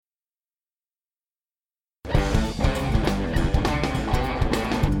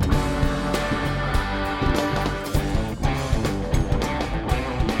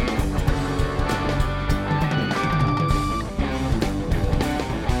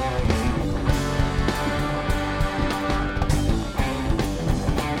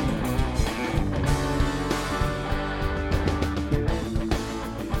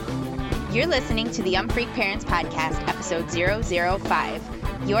You're listening to the Umphreak Parents Podcast, episode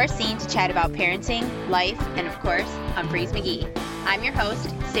 005. You're seen to chat about parenting, life, and of course, Humphreys McGee. I'm your host,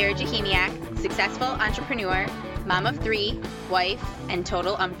 Sarah Jahemiak, successful entrepreneur, mom of 3, wife, and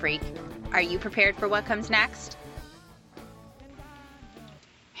total Umphreak. Are you prepared for what comes next?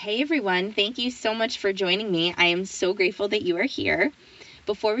 Hey everyone, thank you so much for joining me. I am so grateful that you are here.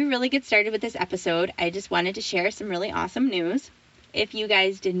 Before we really get started with this episode, I just wanted to share some really awesome news. If you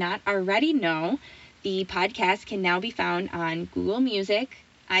guys did not already know, the podcast can now be found on Google Music,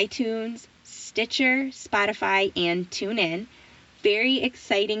 iTunes, Stitcher, Spotify, and TuneIn. Very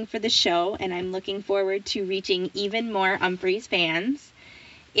exciting for the show, and I'm looking forward to reaching even more Umphreys fans.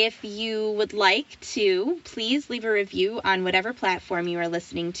 If you would like to, please leave a review on whatever platform you are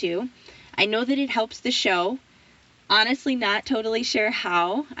listening to. I know that it helps the show. Honestly, not totally sure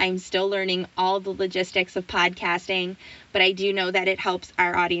how. I'm still learning all the logistics of podcasting, but I do know that it helps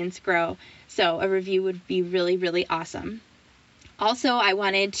our audience grow. So a review would be really, really awesome. Also, I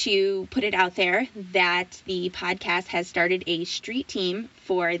wanted to put it out there that the podcast has started a street team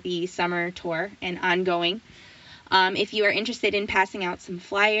for the summer tour and ongoing. If you are interested in passing out some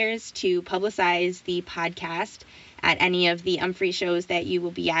flyers to publicize the podcast at any of the Umphreys shows that you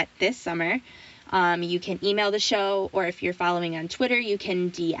will be at this summer, you can email the show, or if you're following on Twitter, you can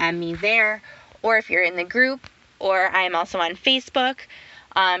DM me there, or if you're in the group, or I'm also on Facebook,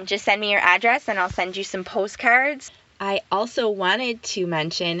 just send me your address and I'll send you some postcards. I also wanted to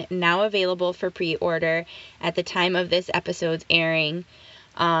mention, now available for pre-order at the time of this episode's airing,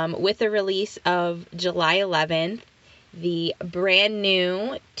 with the release of July 11th, the brand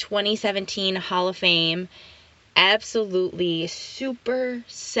new 2017 Hall of Fame, absolutely super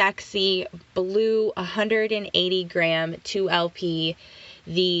sexy blue 180 gram 2LP.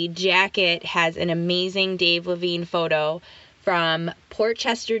 The jacket has an amazing Dave Levine photo from Port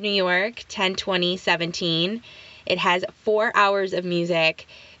Chester, New York, 10/20/17. It has 4 hours of music.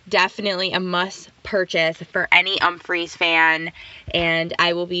 Definitely a must purchase for any Umphreys fan, and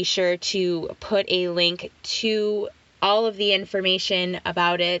I will be sure to put a link to all of the information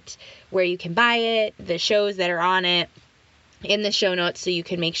about it, where you can buy it, the shows that are on it, in the show notes, so you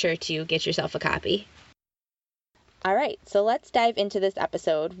can make sure to get yourself a copy. All right, so let's dive into this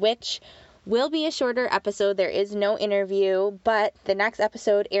episode, which will be a shorter episode. There is no interview, but the next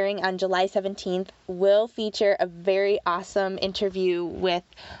episode, airing on July 17th, will feature a very awesome interview with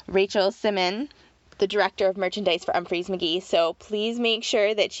Rachel Simon, the director of merchandise for Umphreys McGee. So please make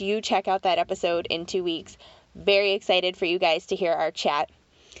sure that you check out that episode in 2 weeks. Very excited for you guys to hear our chat.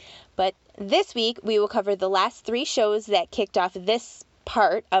 But this week, we will cover the last 3 shows that kicked off this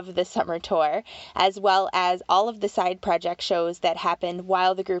part of the summer tour, as well as all of the side project shows that happened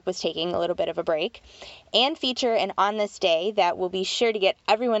while the group was taking a little bit of a break, and feature an On This Day that will be sure to get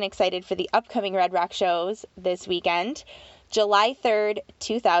everyone excited for the upcoming Red Rock shows this weekend, July 3rd,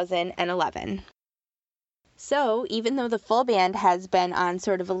 2011. So, even though the full band has been on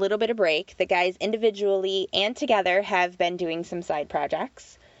sort of a little bit of break, the guys individually and together have been doing some side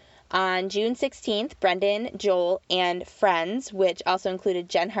projects. On June 16th, Brendan, Joel, and friends, which also included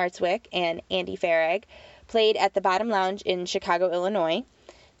Jen Hartswick and Andy Farag, played at the Bottom Lounge in Chicago, Illinois.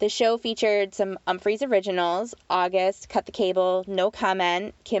 The show featured some Umphreys originals: August, Cut the Cable, No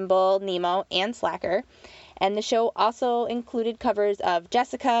Comment, Kimball, Nemo, and Slacker. And the show also included covers of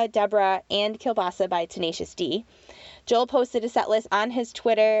Jessica, Deborah, and Kielbasa by Tenacious D. Joel posted a set list on his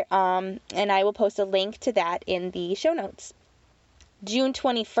Twitter, and I will post a link to that in the show notes. June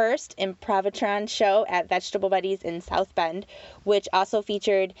 21st, Improvatron show at Vegetable Buddies in South Bend, which also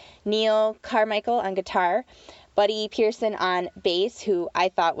featured Neil Carmichael on guitar, Buddy Pearson on bass, who I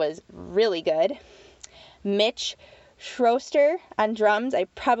thought was really good, Mitch Schroester on drums, I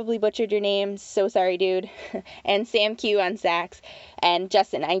probably butchered your name, so sorry dude, and Sam Q on sax, and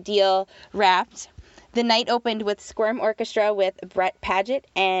Justin Ideal rapped. The night opened with Squirm Orchestra with Brett Paget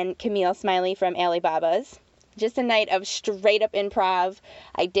and Camille Smiley from Alibabas. Just a night of straight up improv.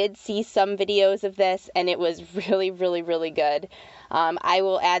 I did see some videos of this, and it was really, really, really good. I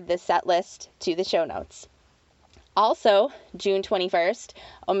will add the set list to the show notes. Also, June 21st,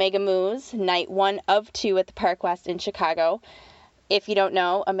 Omega Moose, night 1 of 2 at the Park West in Chicago. If you don't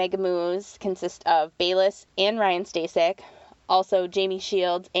know, Omega Moose consists of Bayless and Ryan Stasek, also Jamie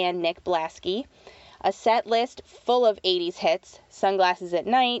Shields and Nick Blasky. A set list full of 80s hits: Sunglasses at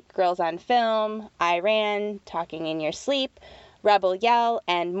Night, Girls on Film, I Ran, Talking in Your Sleep, Rebel Yell,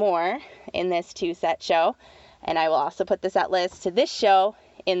 and more in this 2-set show. And I will also put the set list to this show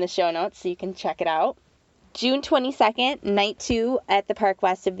in the show notes so you can check it out. June 22nd, night 2 at the Park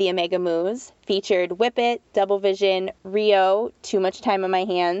West of the Omega Moose, featured Whip It, Double Vision, Rio, Too Much Time on My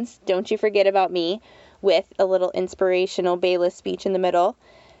Hands, Don't You Forget About Me, with a little inspirational Bayless speech in the middle,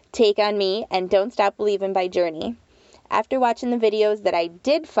 Take on Me, and Don't Stop Believin' by Journey. After watching the videos that I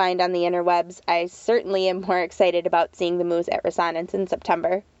did find on the interwebs, I certainly am more excited about seeing the Moose at Resonance in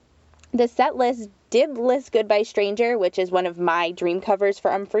September. The set list did list Goodbye Stranger, which is one of my dream covers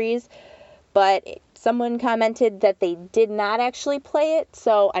for Umphreys, but someone commented that they did not actually play it,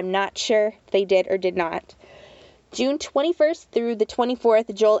 so I'm not sure if they did or did not. June 21st through the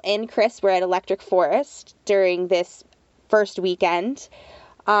 24th, Joel and Chris were at Electric Forest during this first weekend.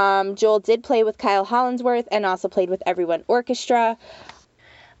 Joel did play with Kyle Hollinsworth and also played with Everyone Orchestra.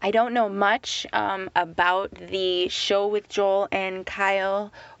 I don't know much about the show with Joel and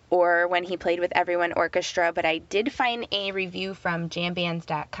Kyle or when he played with Everyone Orchestra, but I did find a review from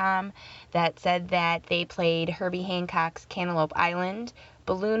jambands.com that said that they played Herbie Hancock's Cantaloupe Island,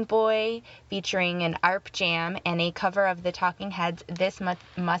 Balloon Boy featuring an ARP jam, and a cover of the Talking Heads' This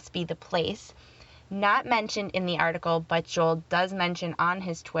Must Be the Place. Not mentioned in the article, but Joel does mention on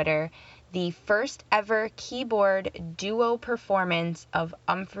his Twitter the first ever keyboard duo performance of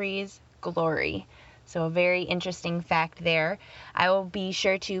Umphreys' Glory. So a very interesting fact there. I will be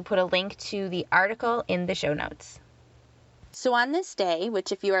sure to put a link to the article in the show notes. So on this day,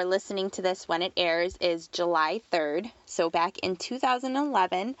 which if you are listening to this when it airs is July 3rd, so back in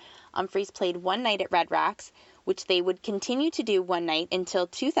 2011, Umphreys played one night at Red Rocks, which they would continue to do one night until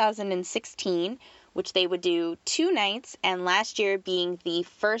 2016, which they would do 2 nights, and last year being the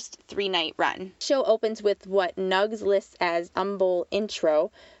first 3-night run. The show opens with what Nugs lists as Umbowl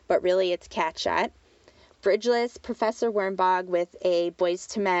intro, but really it's Cat Shot. Bridgeless, Professor Wormbog with a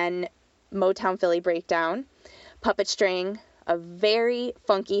Boyz II Men Motown Philly breakdown. Puppet String, a very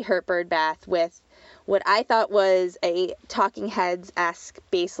funky Hurtbird Bath with what I thought was a Talking Heads-esque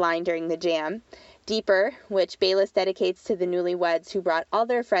bass line during the jam. Deeper, which Bayless dedicates to the newlyweds who brought all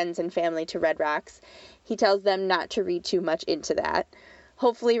their friends and family to Red Rocks. He tells them not to read too much into that.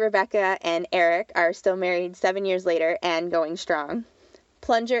 Hopefully Rebecca and Eric are still married 7 years later and going strong.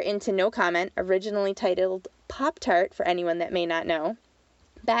 Plunger into No Comment, originally titled Pop-Tart for anyone that may not know.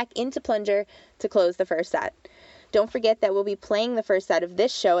 Back into Plunger to close the first set. Don't forget that we'll be playing the first set of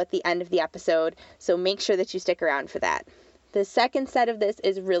this show at the end of the episode, so make sure that you stick around for that. The second set of this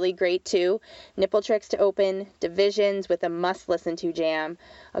is really great too. Nipple Tricks to open, Divisions with a must-listen-to jam,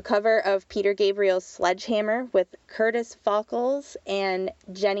 a cover of Peter Gabriel's Sledgehammer with Curtis Falkels and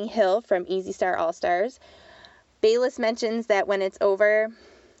Jenny Hill from Easy Star All-Stars. Bayless mentions that when it's over,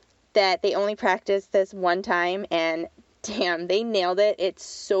 that they only practiced this one time, and damn, they nailed it. It's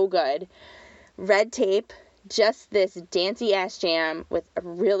so good. Red Tape, just this dancey-ass jam with a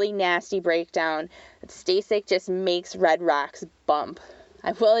really nasty breakdown. Stasek just makes Red Rocks bump.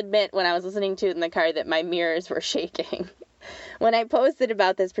 I will admit, when I was listening to it in the car, that my mirrors were shaking. When I posted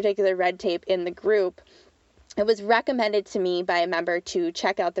about this particular Red Tape in the group, it was recommended to me by a member to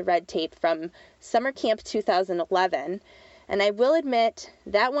check out the Red Tape from Summer Camp 2011, and I will admit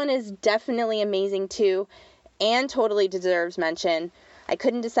that one is definitely amazing too, and totally deserves mention. I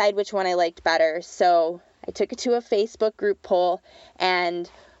couldn't decide which one I liked better, so I took it to a Facebook group poll, and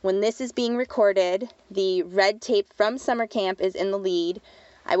when this is being recorded, the Red Tape from Summer Camp is in the lead.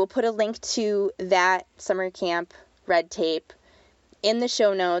 I will put a link to that Summer Camp Red Tape in the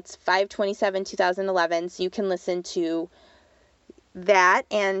show notes, 5/27/2011, so you can listen to that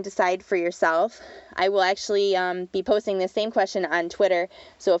and decide for yourself. I will actually be posting the same question on Twitter,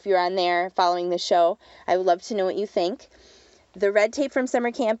 so if you're on there following the show, I would love to know what you think. The Red Tape from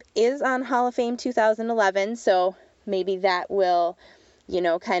Summer Camp is on Hall of Fame 2011, so maybe that will,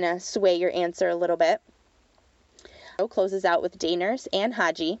 kind of sway your answer a little bit. Closes out with Day Nurse and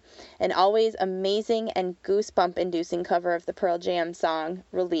Haji, an always amazing and goosebump-inducing cover of the Pearl Jam song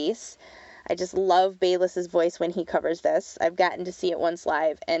Release. I just love Bayless's voice when he covers this. I've gotten to see it once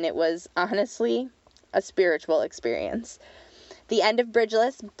live, and it was honestly a spiritual experience. The end of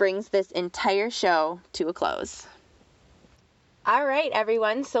Bridgeless brings this entire show to a close. All right,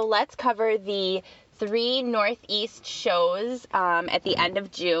 everyone, so let's cover the 3 Northeast shows at the end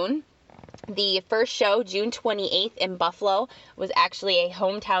of June. The first show, June 28th in Buffalo, was actually a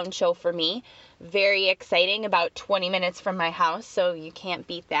hometown show for me. Very exciting, about 20 minutes from my house, so you can't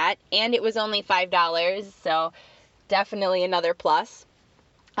beat that. And it was only $5, so definitely another plus.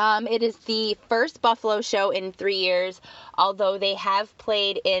 It is the first Buffalo show in 3 years, although they have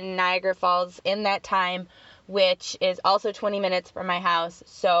played in Niagara Falls in that time, which is also 20 minutes from my house.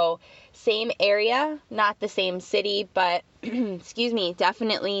 So same area, not the same city, but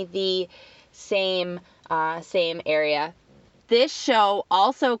definitely the same same area. This show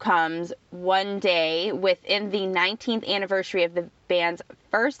also comes one day within the 19th anniversary of the band's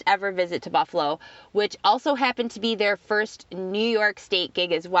first ever visit to Buffalo, which also happened to be their first New York State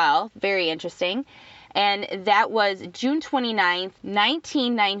gig as well. Very interesting. And that was June 29th,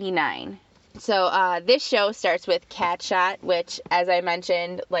 1999. So this show starts with Cat Shot, which, as I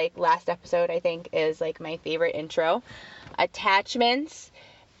mentioned, like last episode, I think is like my favorite intro. Attachments,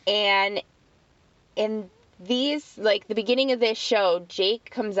 and in these, like the beginning of this show, Jake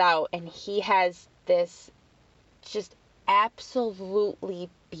comes out and he has this just absolutely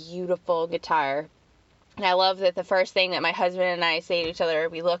beautiful guitar. And I love that the first thing that my husband and I say to each other,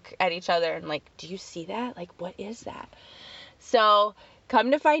 we look at each other and like, do you see that? Like, what is that? So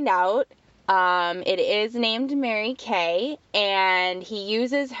come to find out, it is named Mary Kay, and he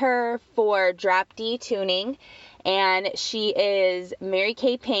uses her for drop D tuning, and she is Mary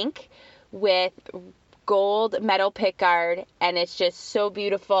Kay Pink with gold metal pickguard, and it's just so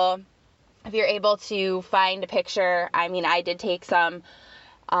beautiful. If you're able to find a picture, I mean, I did take some.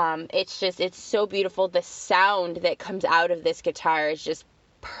 It's so beautiful. The sound that comes out of this guitar is just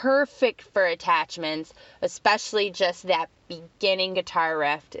perfect for attachments, especially just that beginning guitar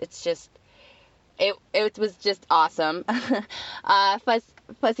riff. It's just, it was just awesome.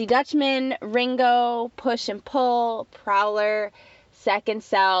 Fussy Dutchman, Ringo, Push and Pull, Prowler, Second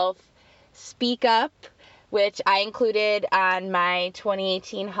Self, Speak Up, which I included on my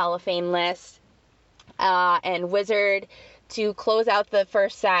 2018 Hall of Fame list, and Wizard to close out the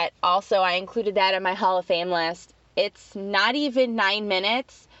first set. Also, I included that on my Hall of Fame list. It's not even 9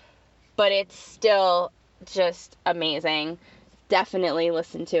 minutes, but it's still just amazing. Definitely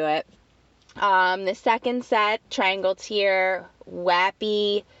listen to it. The second set, Triangle Tear,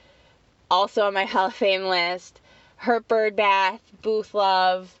 Wappy, also on my Hall of Fame list. Hurt Bird Bath, Booth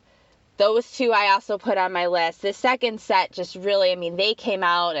Love, those two I also put on my list. The second set just really, I mean, they came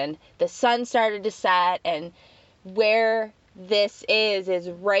out and the sun started to set, and where this is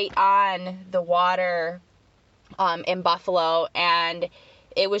right on the water in Buffalo, and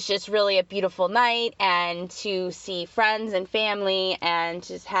it was just really a beautiful night, and to see friends and family and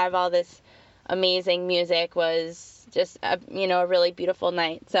just have all this amazing music was just a really beautiful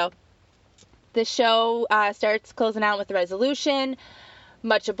night. So the show starts closing out with Resolution,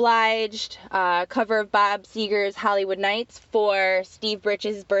 Much Obliged, cover of Bob Seger's Hollywood Nights for Steve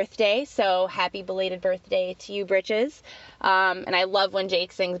Britches' birthday. So happy belated birthday to you, Britches. And I love when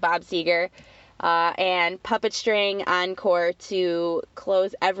Jake sings Bob Seger. And Puppet String Encore to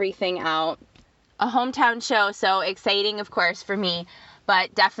close everything out. A hometown show, so exciting, of course, for me,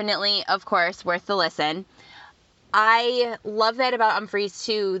 but definitely, of course, worth the listen. I love that about Umphrey's,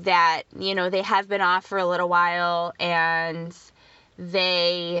 too, that, they have been off for a little while, and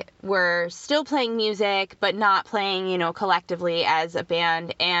they were still playing music, but not playing, collectively as a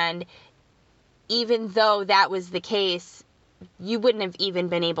band. And even though that was the case, you wouldn't have even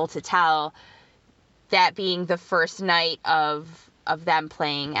been able to tell, that being the first night of them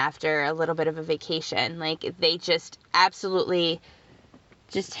playing after a little bit of a vacation. Like, they just absolutely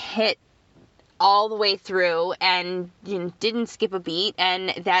just hit all the way through and didn't skip a beat.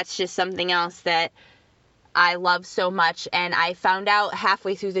 And that's just something else that I love so much. And I found out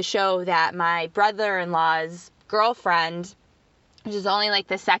halfway through the show that my brother-in-law's girlfriend, which is only like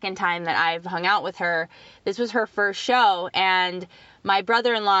the second time that I've hung out with her, this was her first show, and my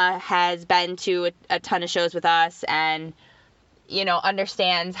brother-in-law has been to a ton of shows with us and,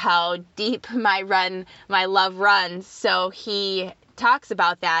 understands how deep my love runs. So he talks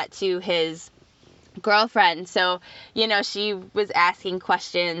about that to his girlfriend. So, she was asking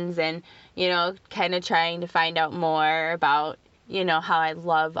questions and, kind of trying to find out more about, how I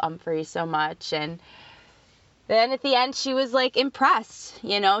love Umphrey so much. And then at the end, she was like impressed.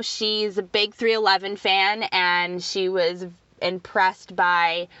 She's a big 311 fan, and she was impressed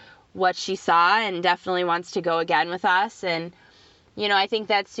by what she saw and definitely wants to go again with us. And, I think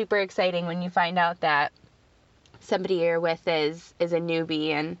that's super exciting when you find out that somebody you're with is a newbie,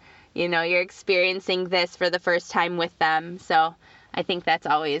 and, you're experiencing this for the first time with them. So I think that's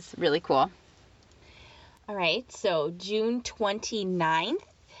always really cool. All right, so June 29th,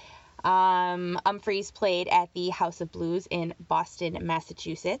 Umphrey's played at the House of Blues in Boston,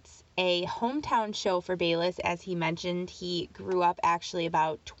 Massachusetts, a hometown show for Bayless. As he mentioned, he grew up actually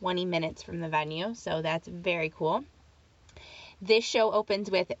about 20 minutes from the venue, so that's very cool. This show opens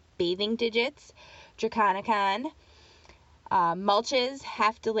with Bathing Digits, Draconicon, Mulches,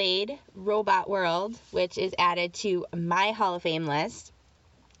 Half Delayed, Robot World, which is added to my Hall of Fame list,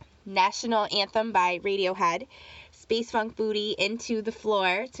 National Anthem by Radiohead, Space Funk Booty into the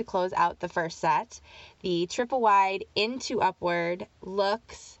floor to close out the first set. The triple wide into Upward,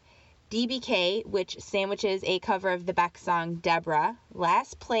 Looks, DBK, which sandwiches a cover of the Beck song Deborah,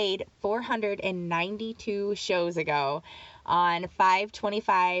 last played 492 shows ago on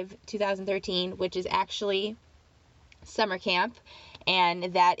 5/25/2013, which is actually summer camp, and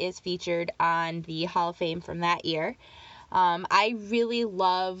that is featured on the Hall of Fame from that year. I really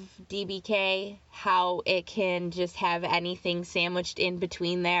love DBK, how it can just have anything sandwiched in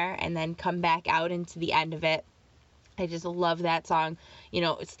between there and then come back out into the end of it. I just love that song.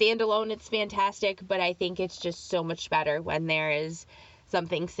 Standalone, it's fantastic, but I think it's just so much better when there is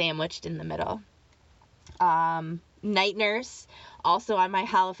something sandwiched in the middle. Night Nurse, also on my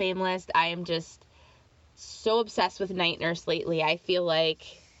Hall of Fame list. I am just so obsessed with Night Nurse lately. I feel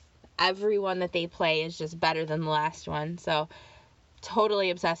like every one that they play is just better than the last one. So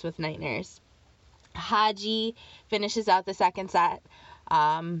totally obsessed with Night Nurse. Haji finishes out the second set.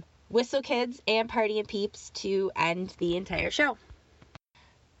 Whistle Kids and Party and Peeps to end the entire show.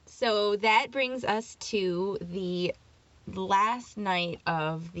 So that brings us to the last night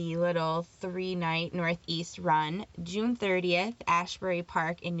of the little 3-night Northeast run, June 30th, Ashbury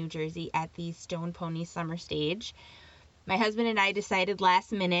Park in New Jersey at the Stone Pony Summer Stage. My husband and I decided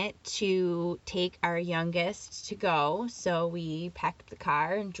last minute to take our youngest to go, so we packed the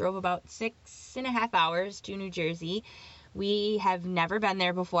car and drove about 6.5 hours to New Jersey. We have never been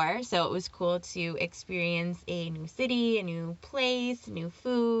there before, so it was cool to experience a new city, a new place, new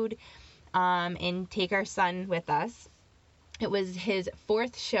food, and take our son with us. It was his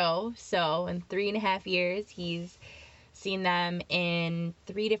 4th show, so in 3.5 years, he's seen them in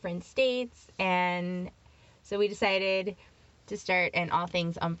 3 different states, and so we decided to start an All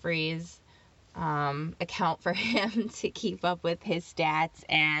Things Umphreys account for him to keep up with his stats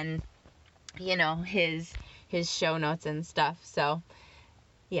and, his show notes and stuff. So,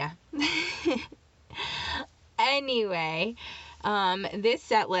 yeah. Anyway, this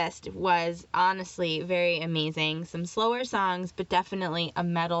set list was honestly very amazing. Some slower songs, but definitely a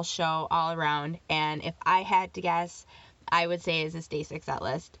metal show all around. And if I had to guess, I would say is a Stasic set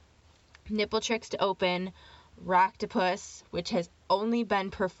list. Nipple Tricks to open, Rocktopus, which has only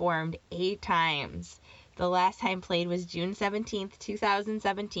been performed 8 times. The last time played was June 17th,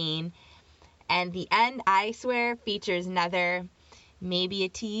 2017. And the end, I swear, features another Maybe a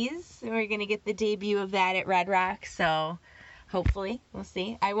Tease. We're going to get the debut of that at Red Rock, so hopefully, we'll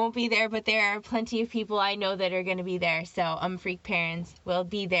see. I won't be there, but there are plenty of people I know that are going to be there, so Freak Parents will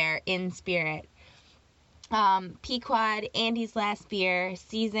be there in spirit. Pequod, Andy's Last Beer,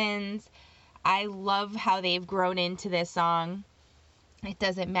 Seasons. I love how they've grown into this song. It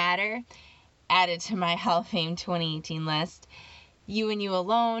Doesn't Matter. Added to my Hall of Fame 2018 list. You and You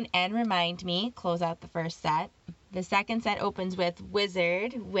Alone and Remind Me close out the first set. The second set opens with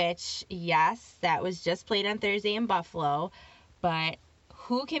Wizard, which, yes, that was just played on Thursday in Buffalo, but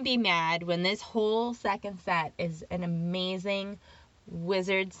who can be mad when this whole second set is an amazing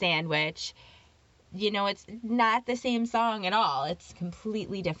Wizard sandwich? It's not the same song at all. It's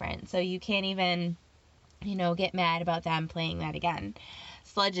completely different, so you can't even, get mad about them playing that again.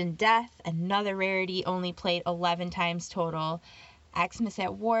 Sludge and Death, another rarity, only played 11 times total. Xmas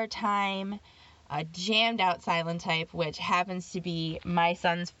at Wartime, a jammed out Silent Type, which happens to be my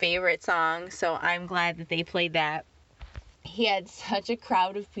son's favorite song, so I'm glad that they played that. He had such a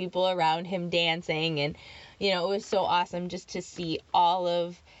crowd of people around him dancing, and, it was so awesome just to see all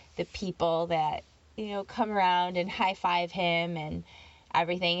of the people that, come around and high-five him and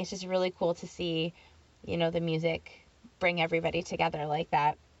everything. It's just really cool to see, the music bring everybody together like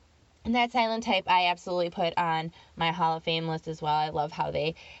that. And that Silent Type I absolutely put on my Hall of Fame list as well. I love how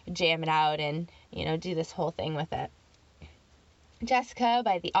they jam it out and, do this whole thing with it. Jessica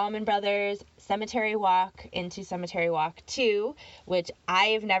by the Allman Brothers, Cemetery Walk into Cemetery Walk 2, which I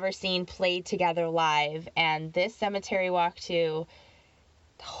have never seen played together live. And this Cemetery Walk 2,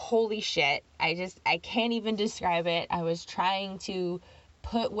 holy shit, I can't even describe it. I was trying to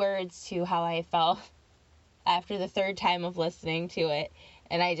put words to how I felt after the 3rd time of listening to it,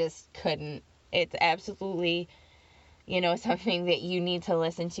 and I just couldn't. It's absolutely, something that you need to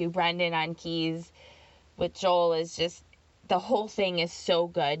listen to. Brendan on keys with Joel is just, the whole thing is so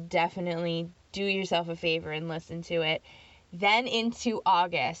good. Definitely do yourself a favor and listen to it. Then into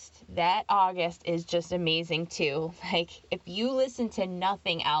August. That August is just amazing too. Like, if you listen to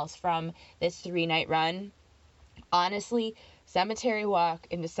nothing else from this 3-night run, honestly, Cemetery Walk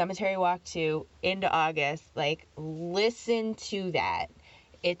into Cemetery Walk 2 into August, listen to that.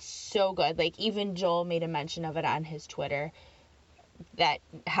 It's so good. Even Joel made a mention of it on his Twitter, that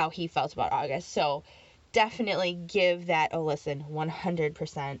how he felt about August. So definitely give that a listen,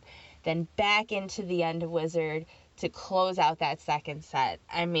 100%. Then back into The End of Wizard to close out that second set.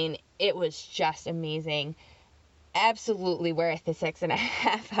 I mean, it was just amazing. Absolutely worth the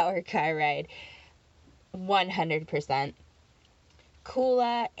 6.5 hour car ride. 100%.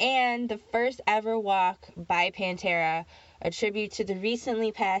 Kula and the first ever walk by Pantera, a tribute to the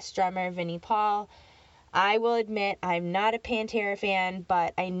recently passed drummer Vinnie Paul. I will admit I'm not a Pantera fan,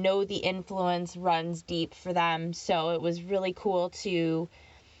 but I know the influence runs deep for them, so it was really cool to,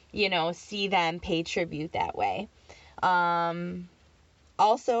 see them pay tribute that way.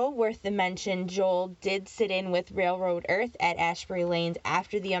 Also, worth the mention, Joel did sit in with Railroad Earth at Ashbury Lanes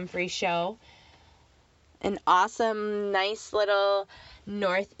after the Umphrey show. An awesome, nice little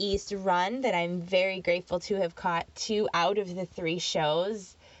Northeast run that I'm very grateful to have caught 2 out of the 3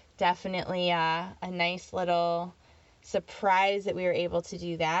 shows. Definitely a nice little surprise that we were able to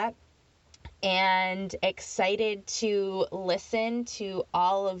do that. And excited to listen to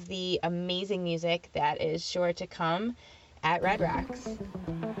all of the amazing music that is sure to come at Red Rocks.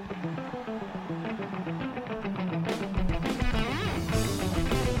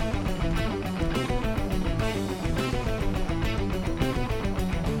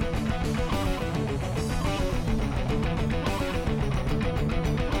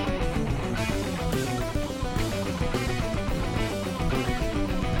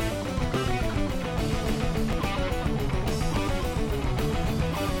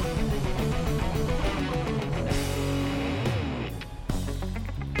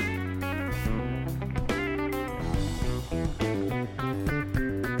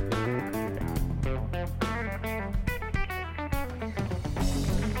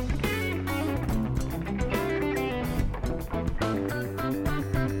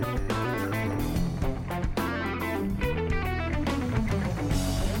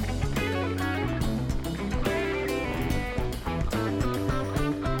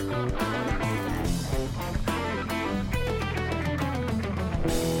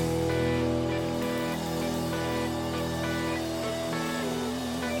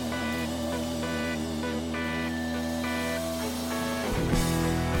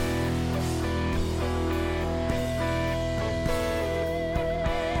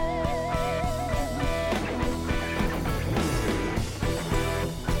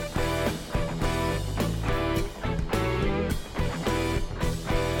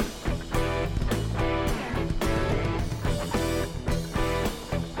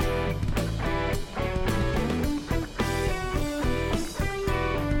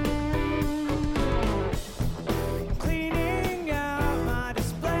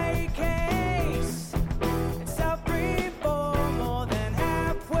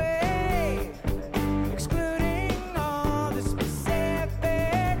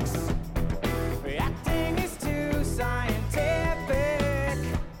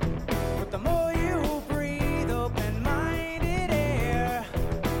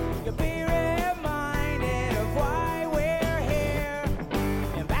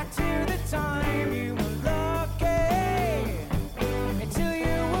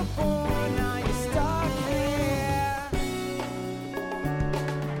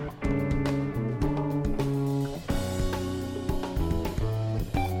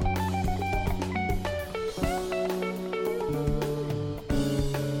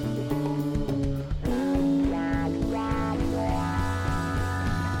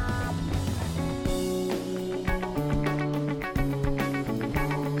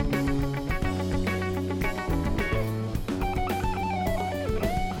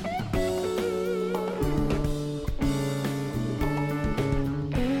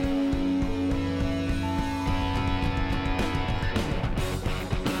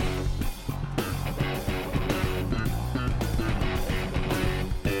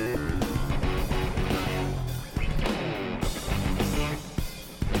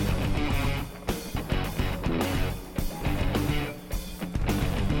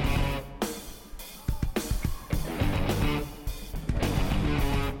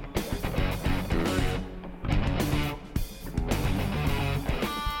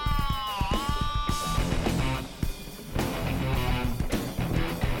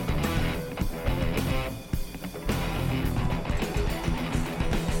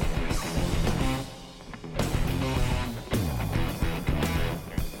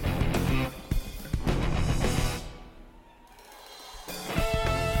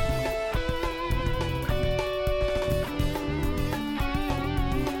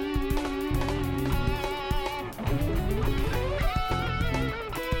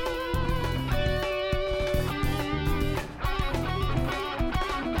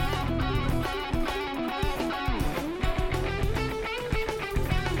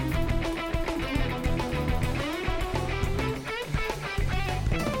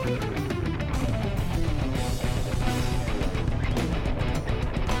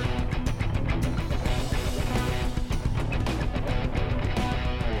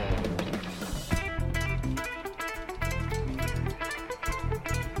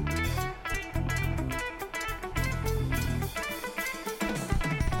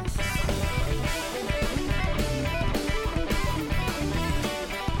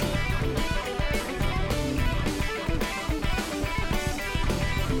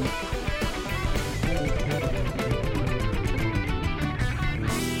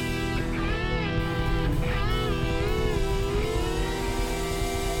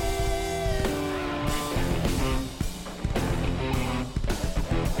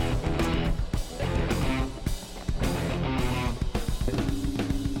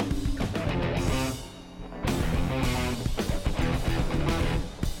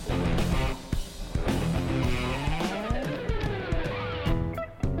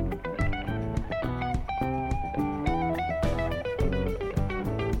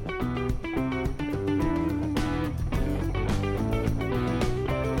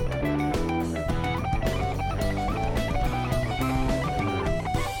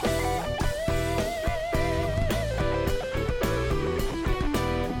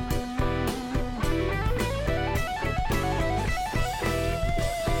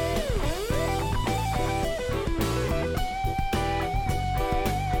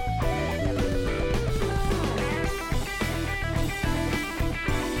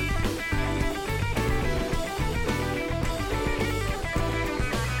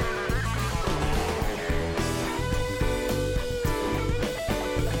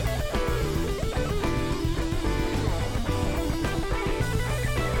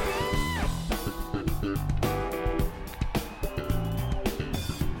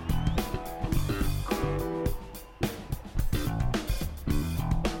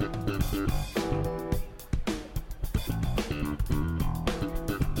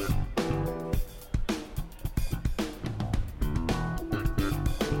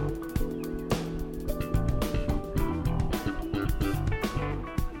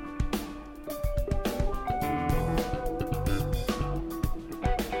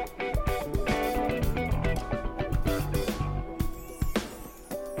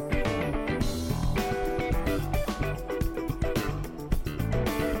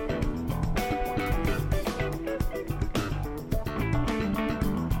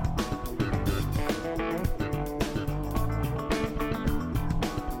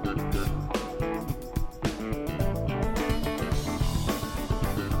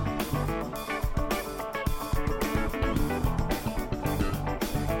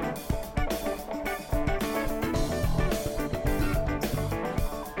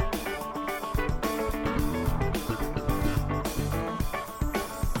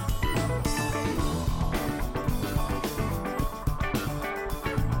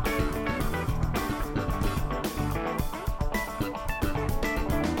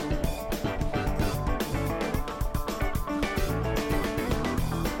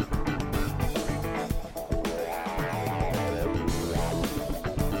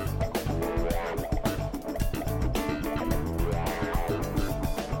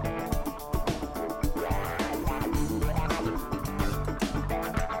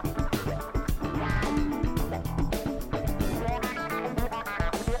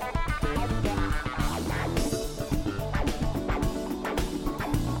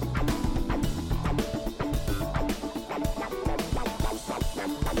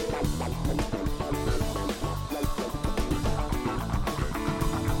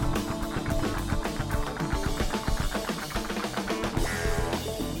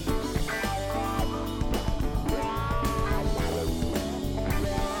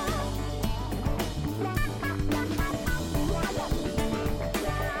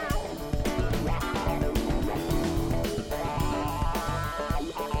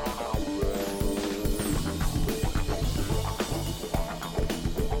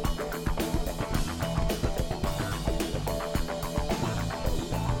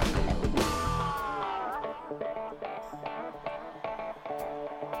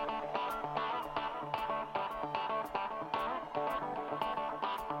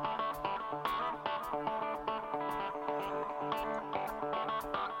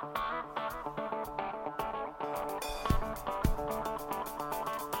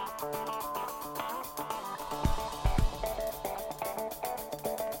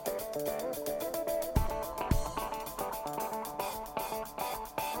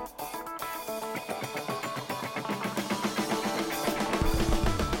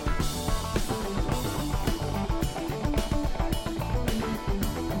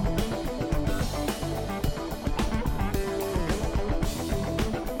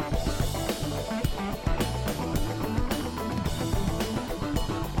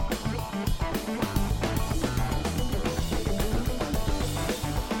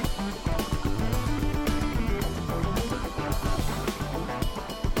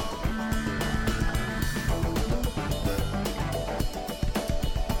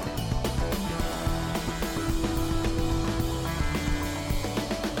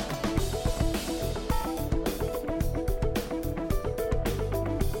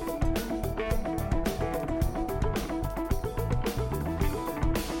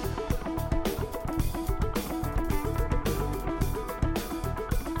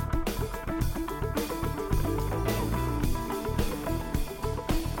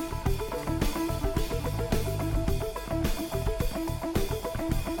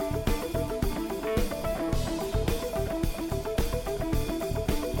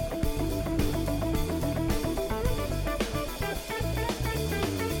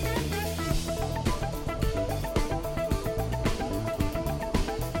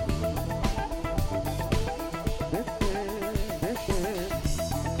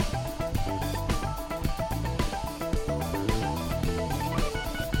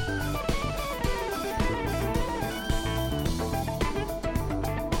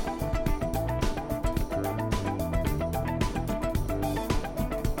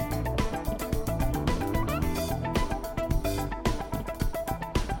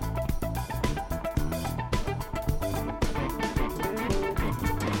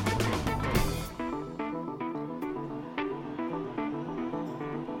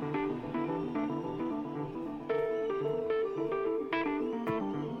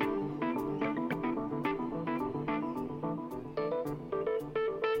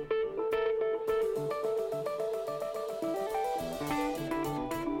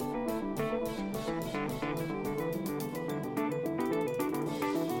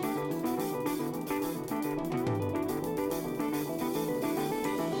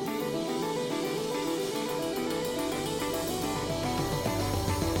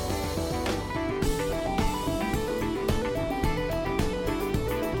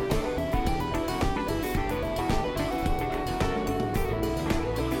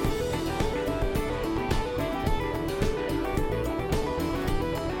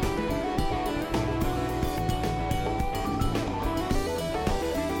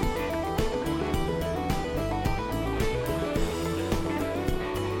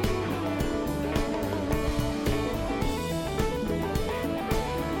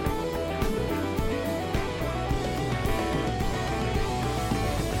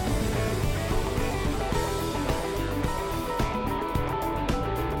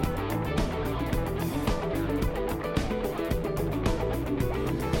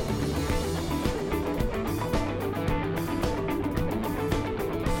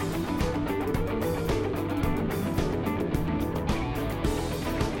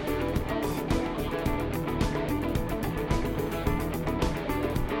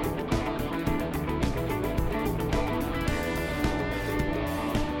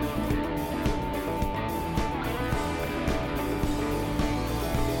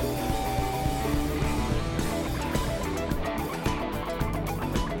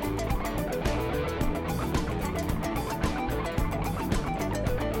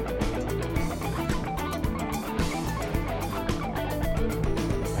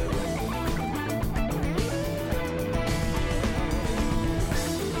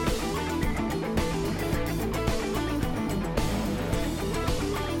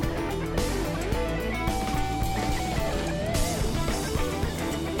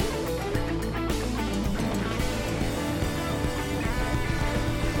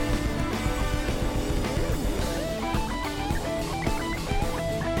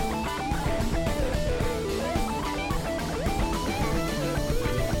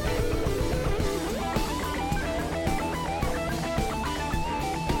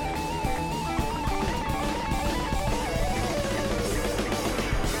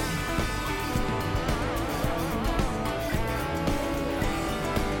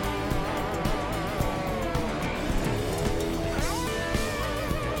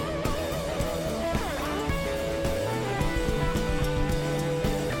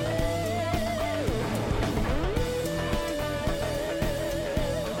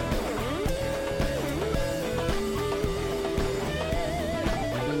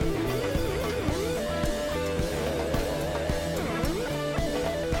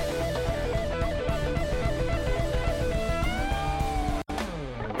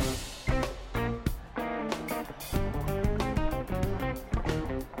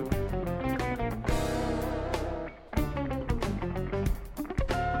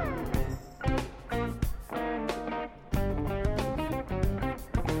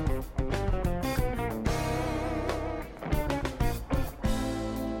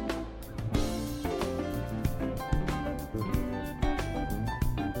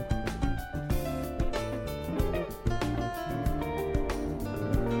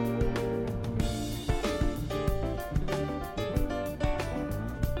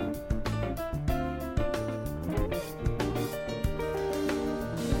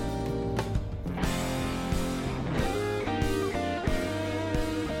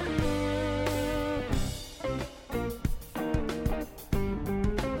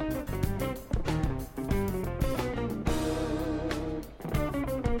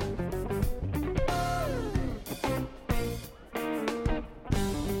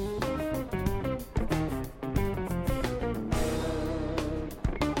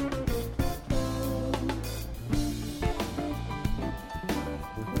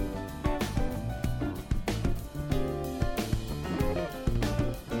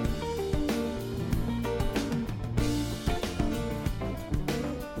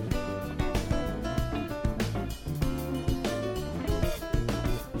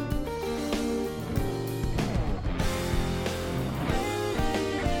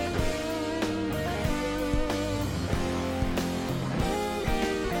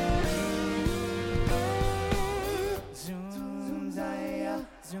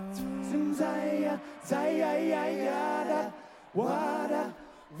 Wada,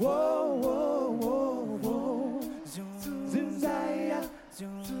 whoa, whoa, whoa, whoa. Zum zaya,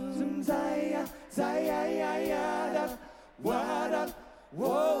 zum zaya, zaya, ya, ya, da. Wada,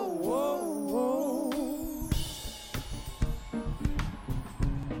 whoa, whoa, whoa.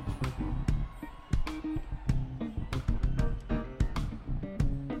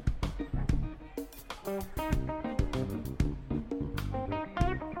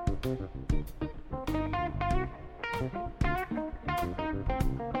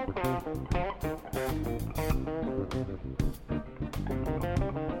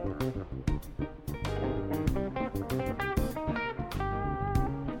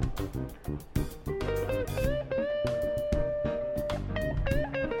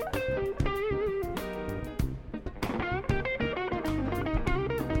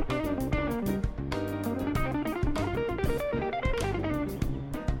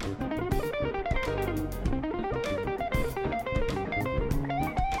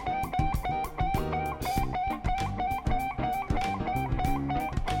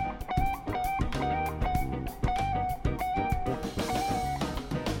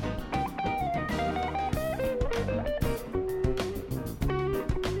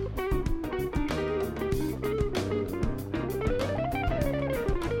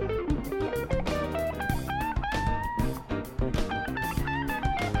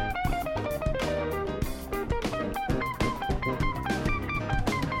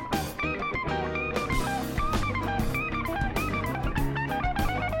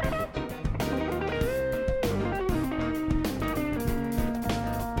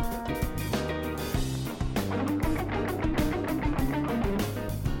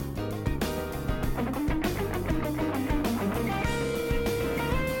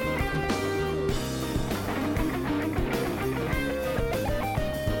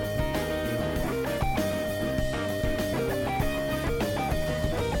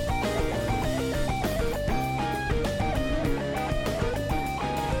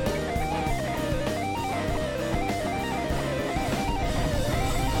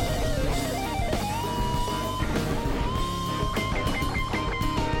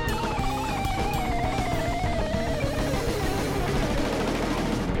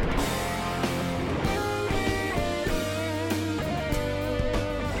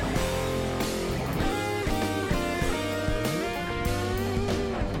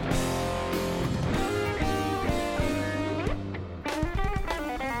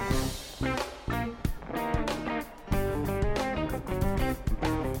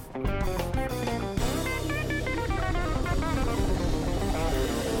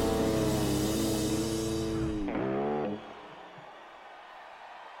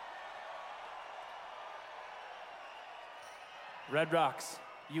 Red Rocks,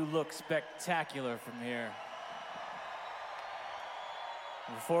 you look spectacular from here.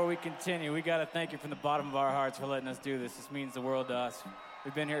 Before we continue, we gotta thank you from the bottom of our hearts for letting us do this. This means the world to us.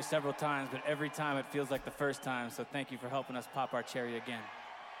 We've been here several times, but every time it feels like the first time, so thank you for helping us pop our cherry again.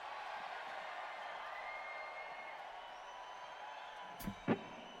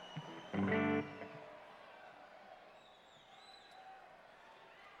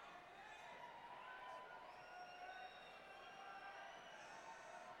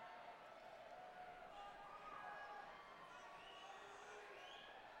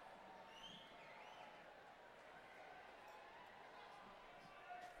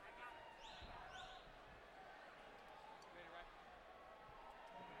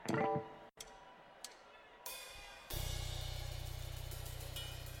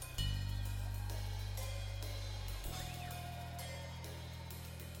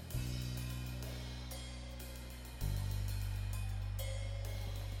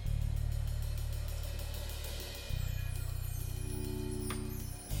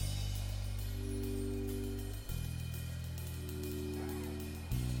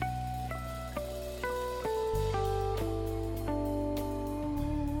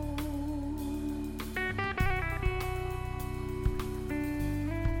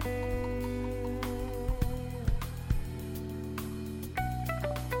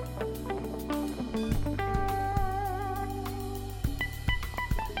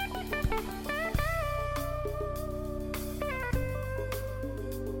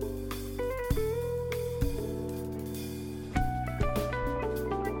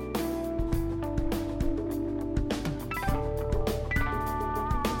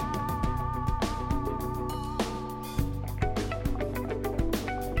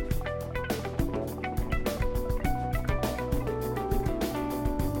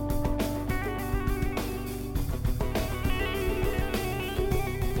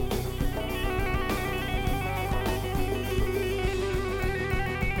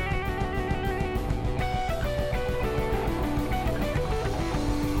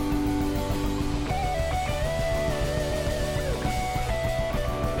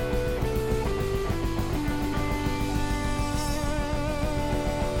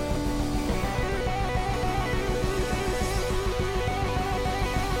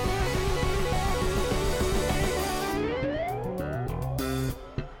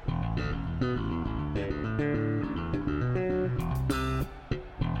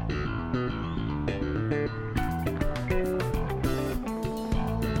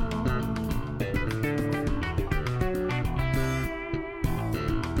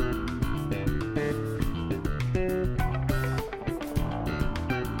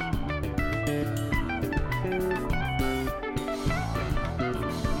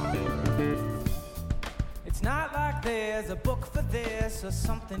 this or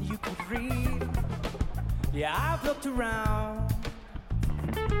something you could read. Yeah, I've looked around.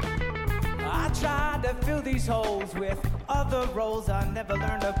 I tried to fill these holes with other roles I never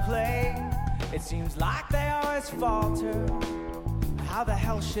learned to play. It seems like they always falter. How the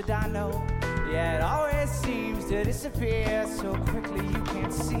hell should I know? Yeah, it always seems to disappear so quickly you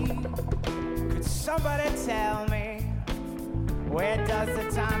can't see. Could somebody tell me, where does the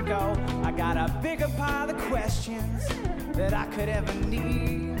time go? I got a bigger pile of questions that I could ever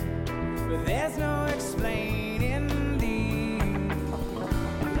need, but there's no explaining these.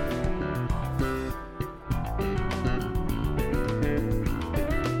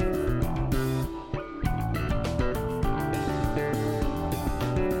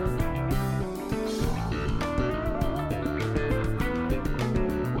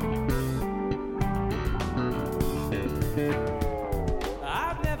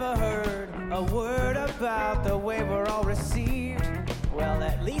 I've never heard a word about the way we're all received. Well,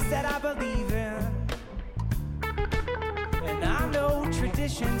 at least that I believe in. And I know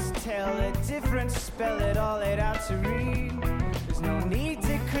traditions tell it different, spell it all laid out to read. There's no need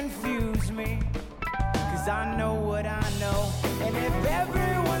to confuse me, 'cause I know what I know. And if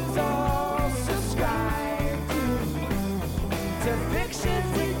everyone's all subscribed to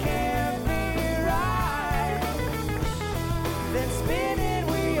fictions that can't be right, then spinning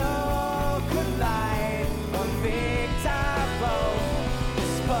we all collide. One big typo,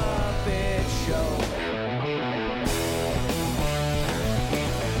 this puppet show.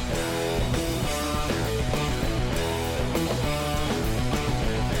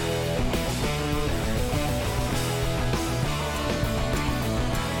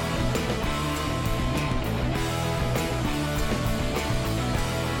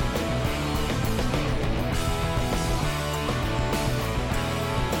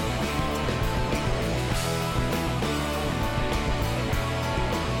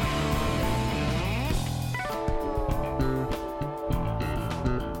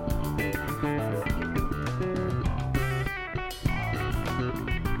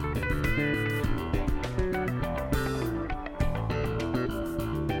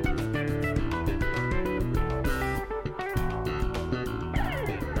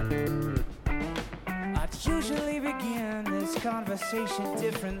 I'd usually begin this conversation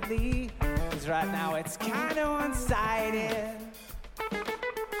differently, 'cause right now it's kinda one-sided.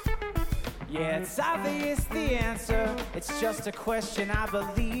 Yeah, it's obvious the answer. It's just a question I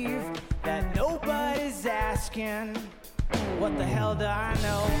believe that nobody's asking. What the hell do I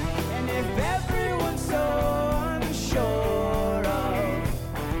know? And if everyone's so unsure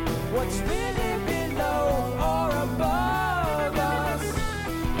of what's really below or above us,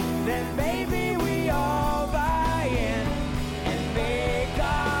 then maybe we all buy in and make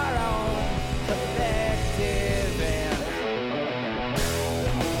our own collective end.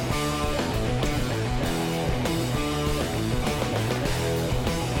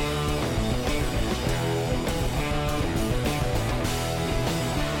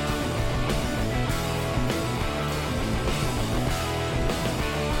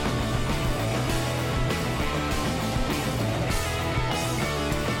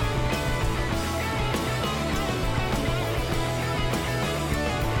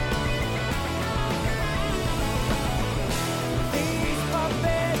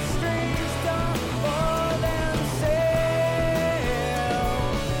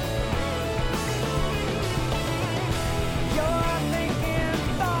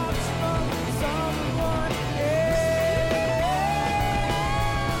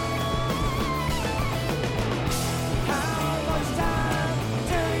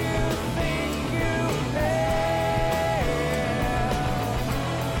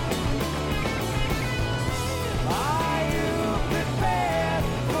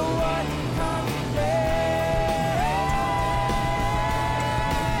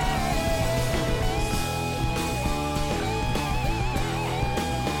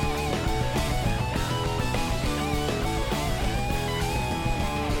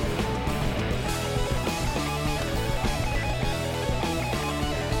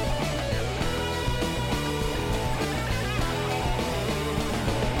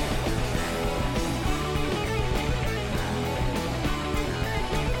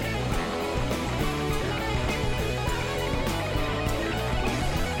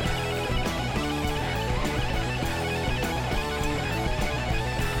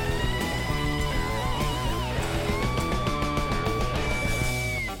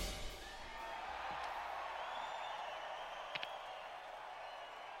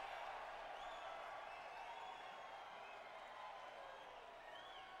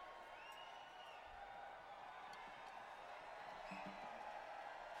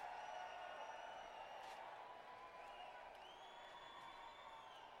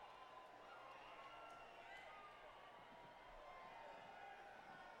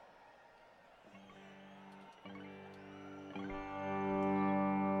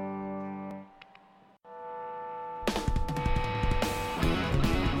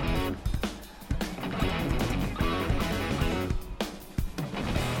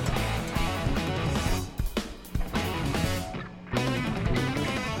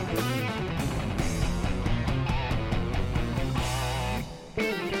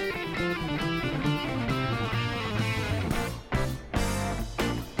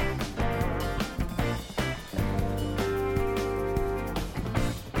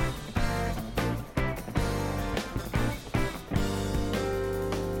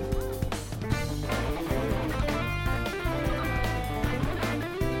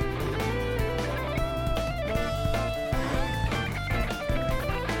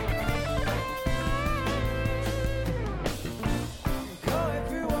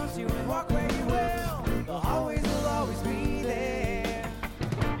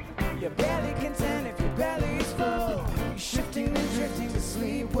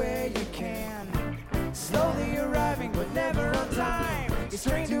 but never on time. You're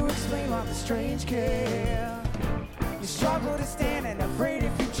strained to explain what the strange care. You struggle to stand and afraid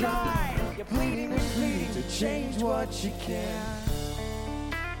if you try. You're pleading and pleading to change what you can.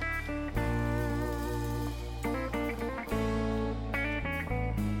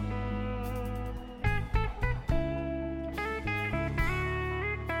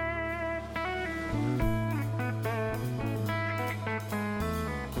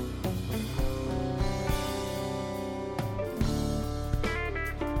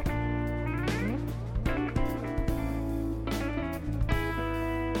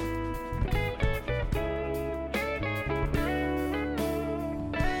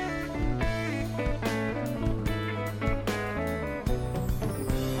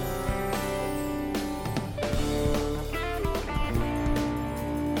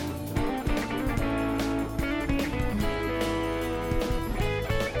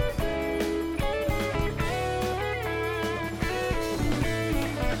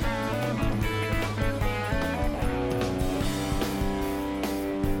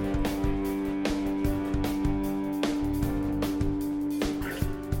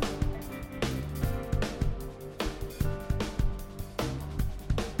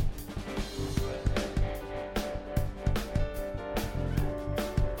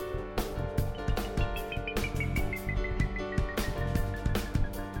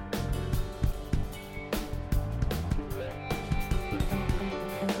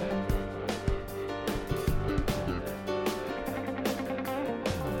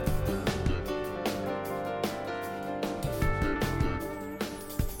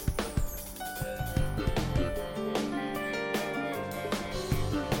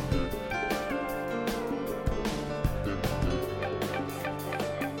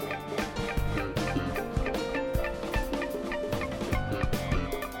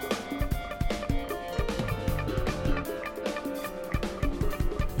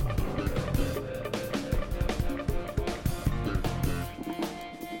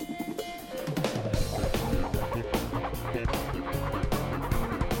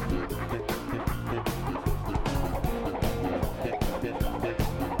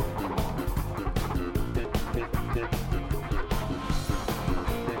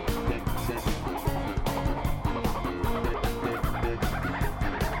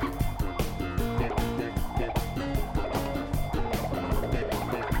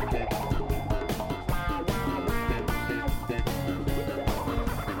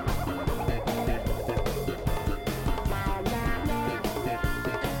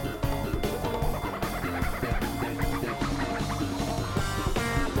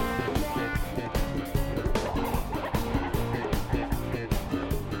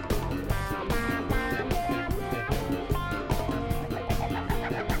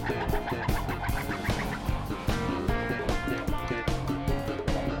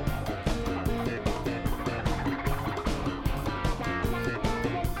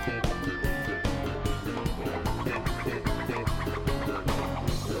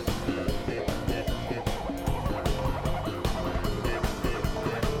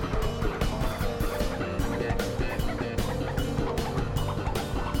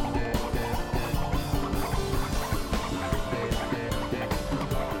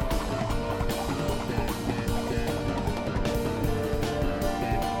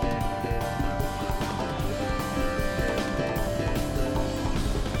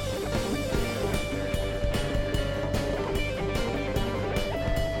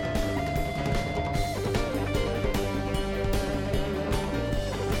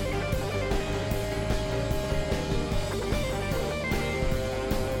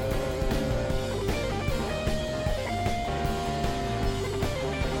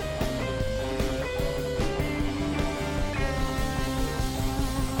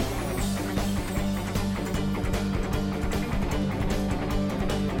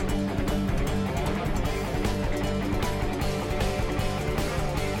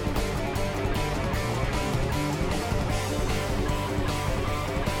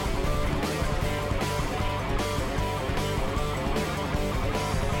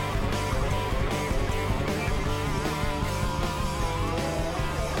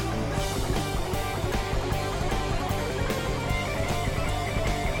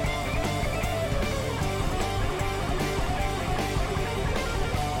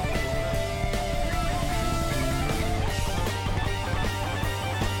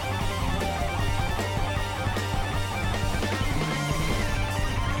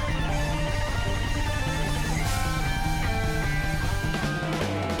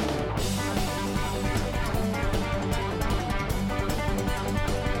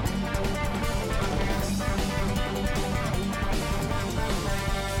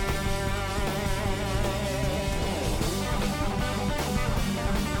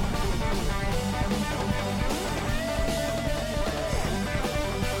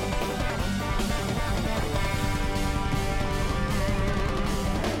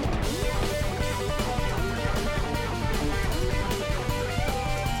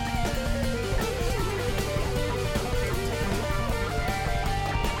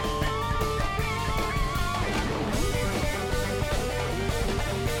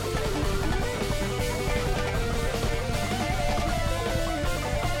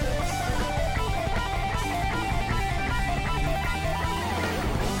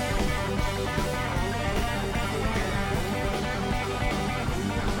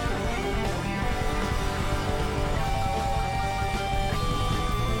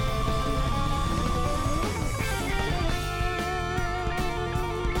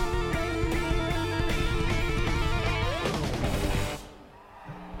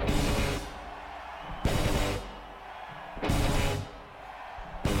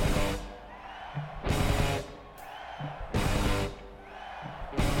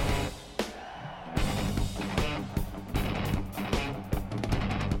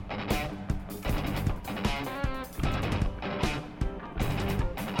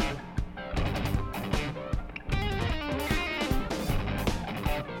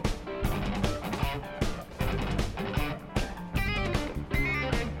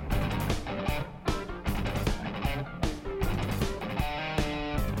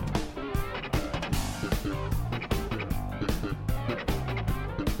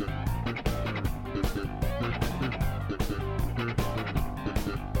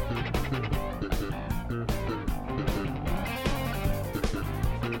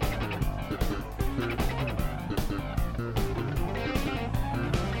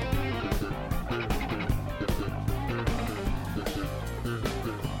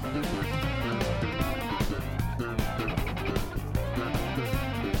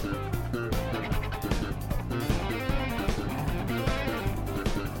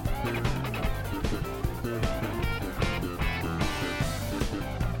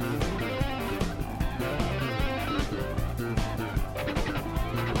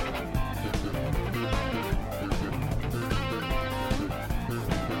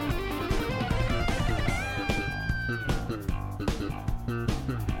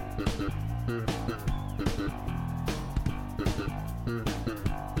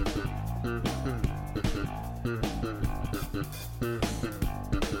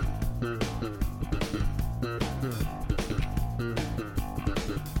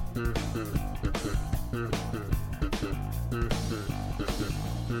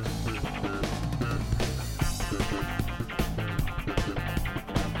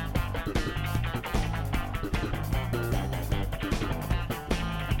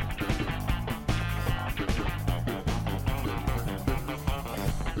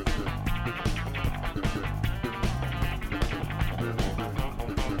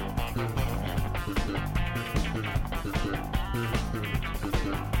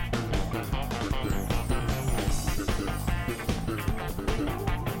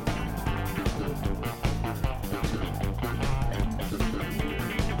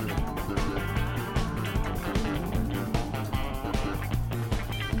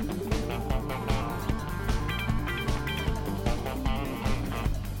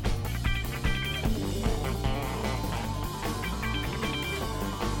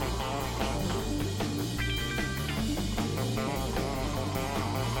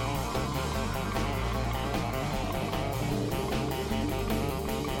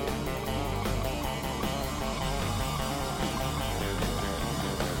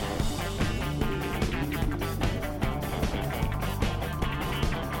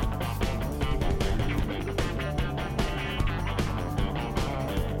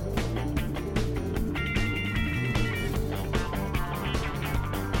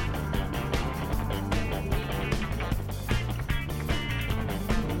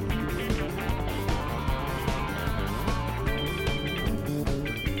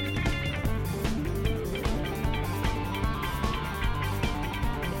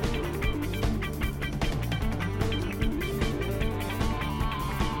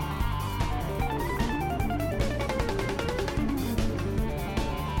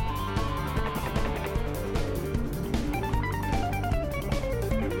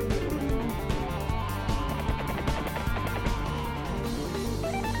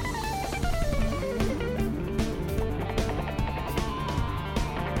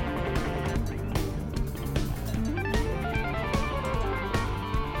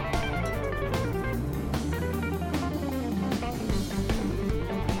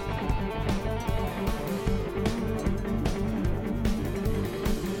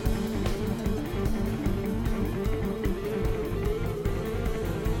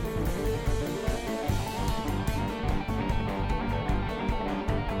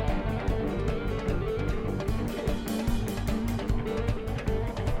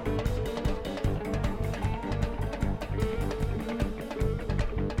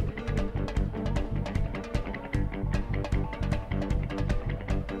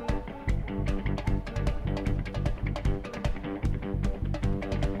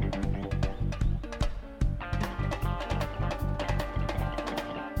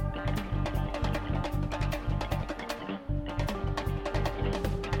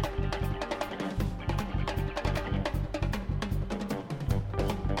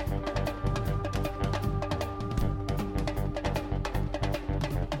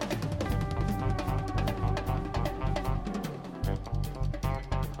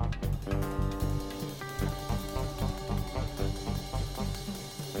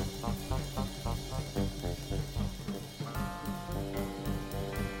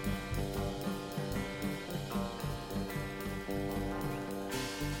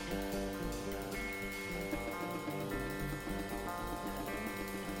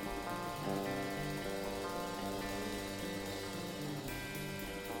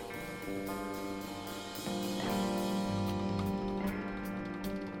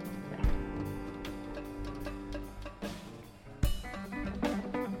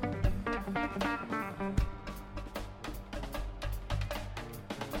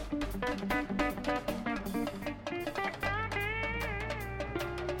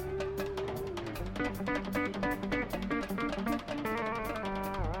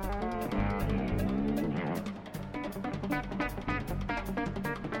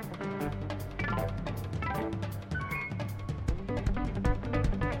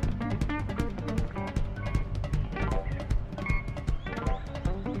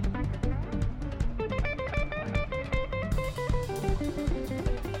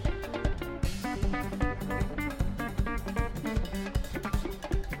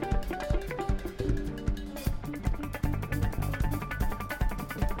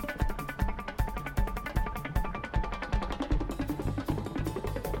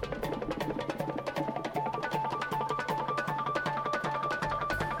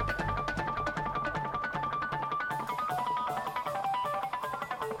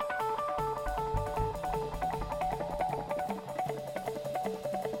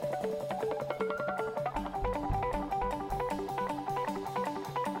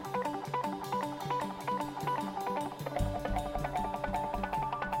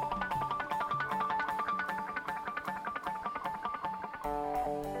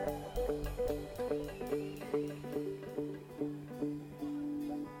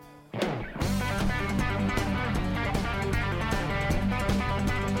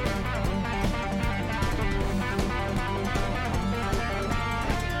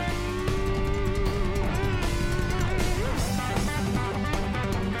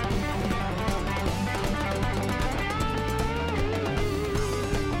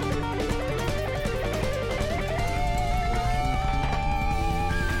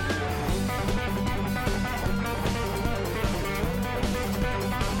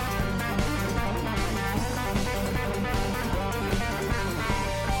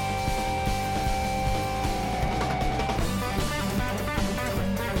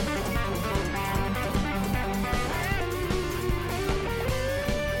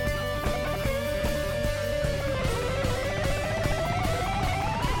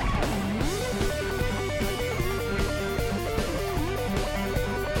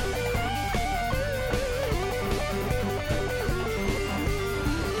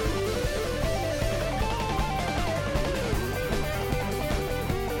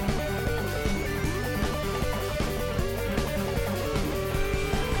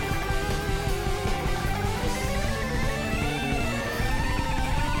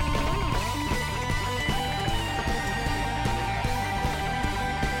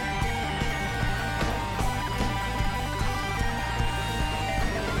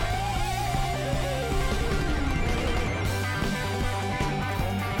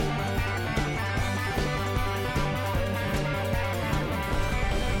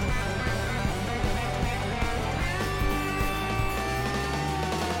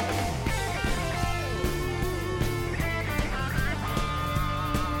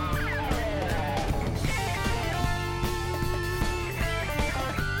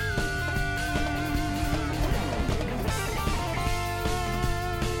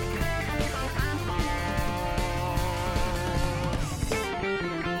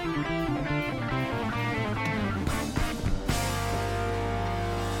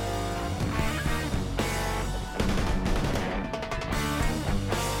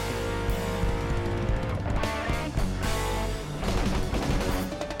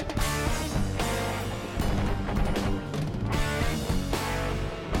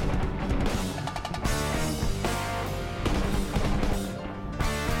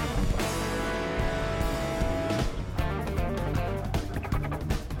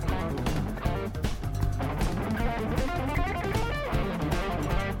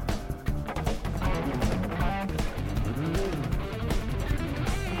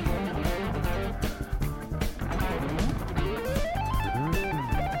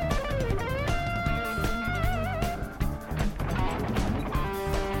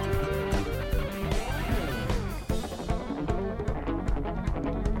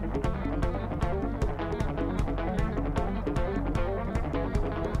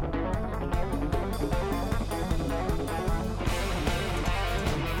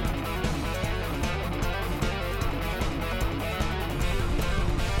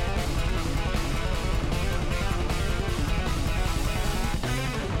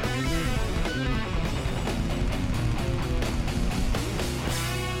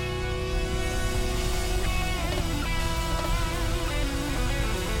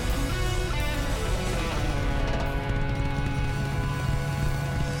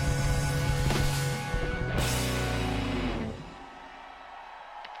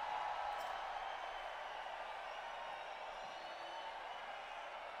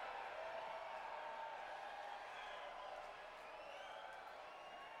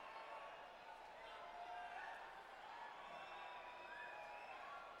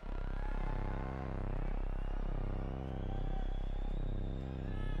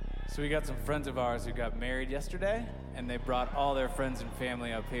 So we got some friends of ours who got married yesterday, and they brought all their friends and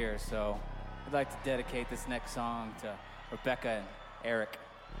family up here. So I'd like to dedicate this next song to Rebecca and Eric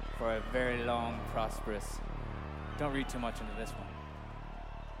for a very long, prosperous. Don't read too much into this one.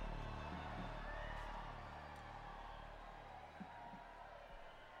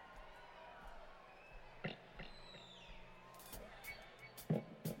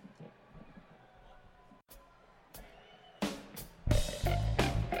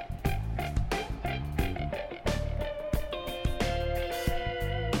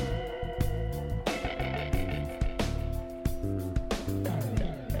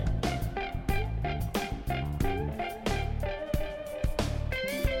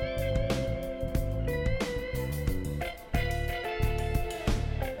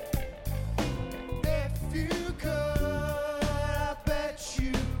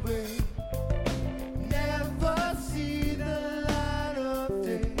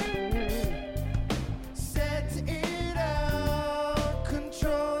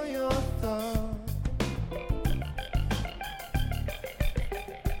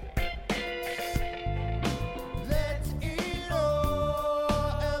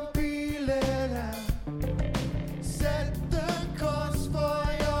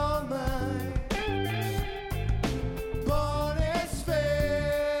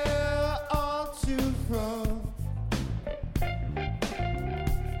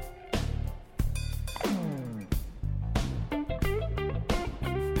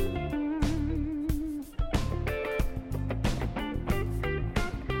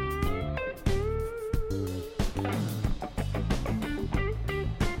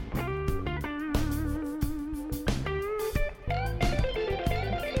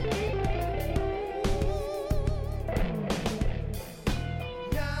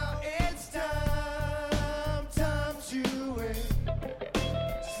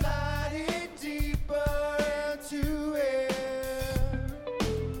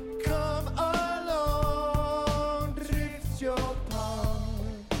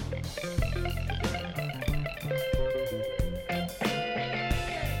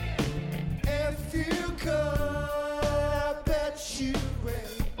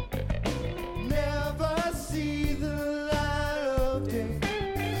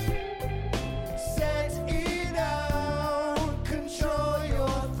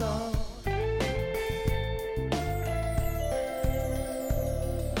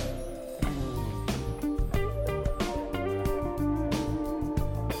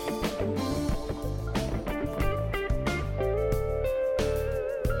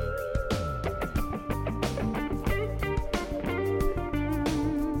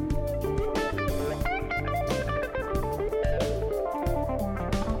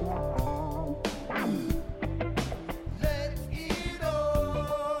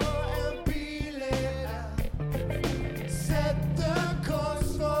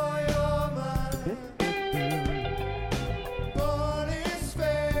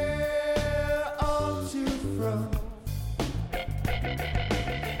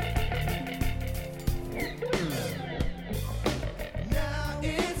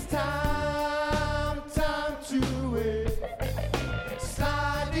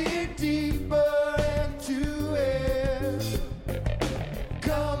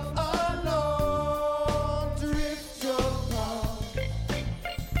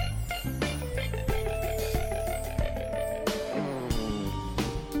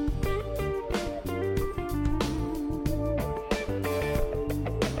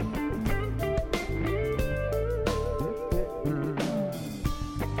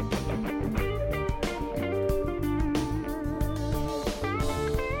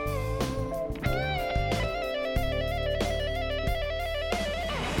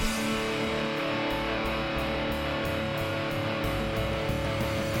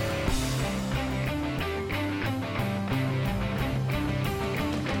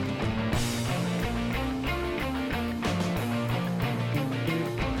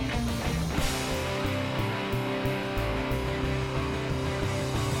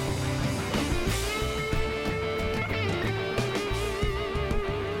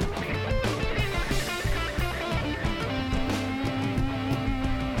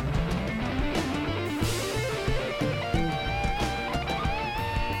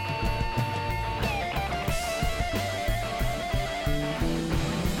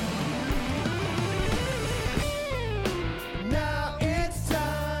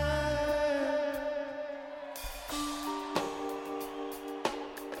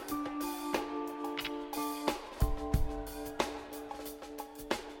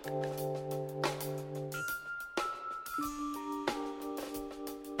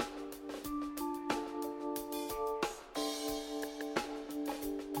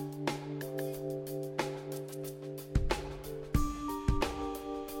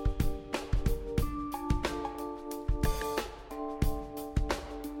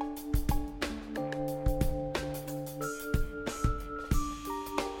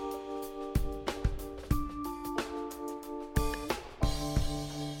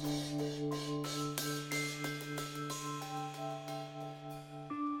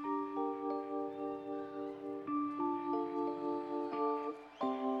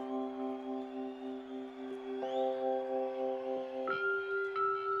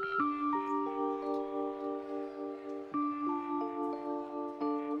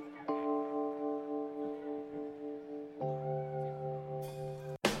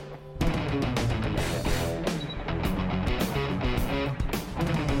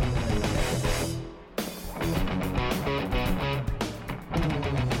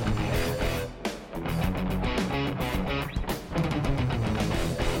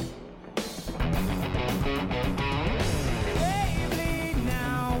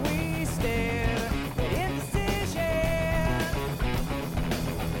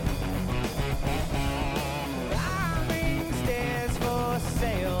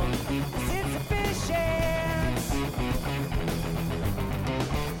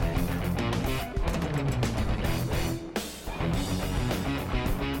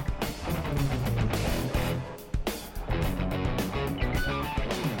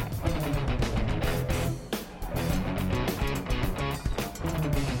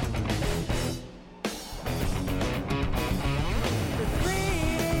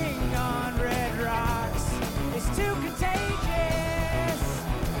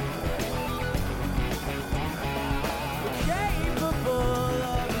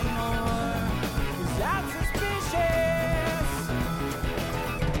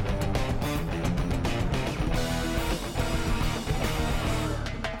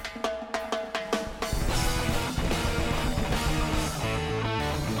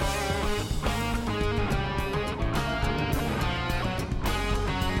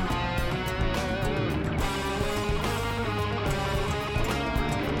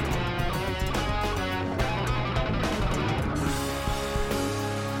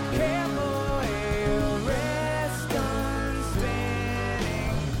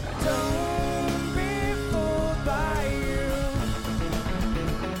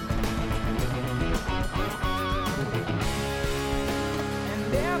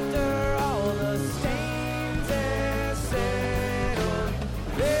 after all the stains have settled,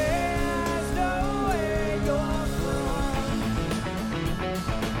 there's no way you're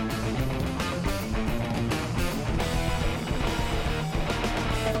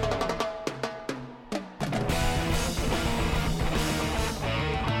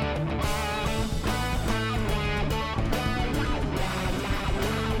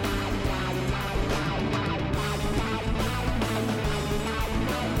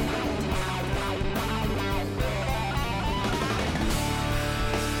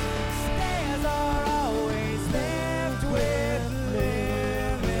stairs are always left with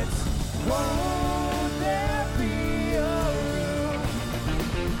limits. Won't there be a room?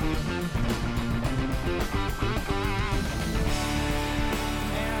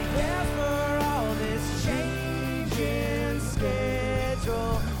 And there's for all this change in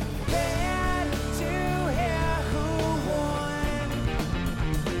schedule. Glad to hear who won.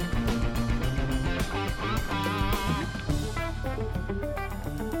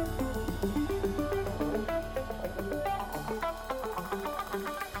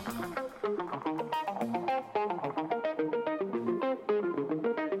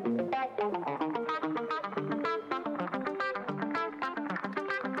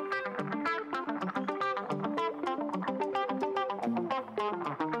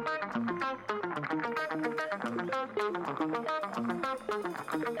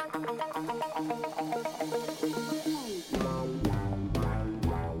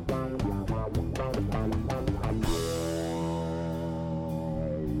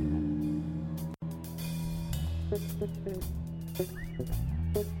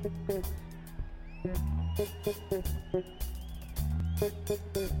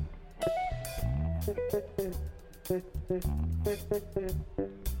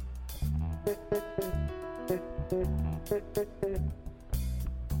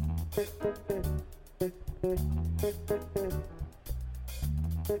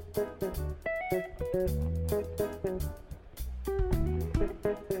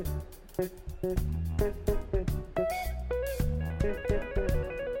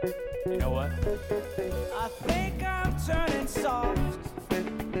 You know what? I think I'm turning soft.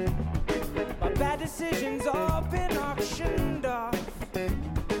 My bad decisions all been auctioned off.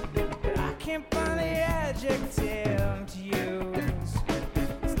 But I can't find the adjective to use.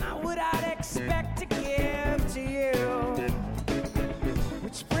 It's not what I'd expect to give to you.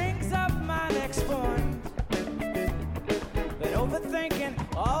 Which brings up my next point. That overthinking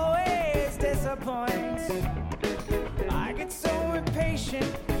always disappoints. I get so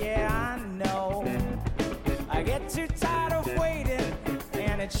impatient, yeah, I know. I get too tired of waiting,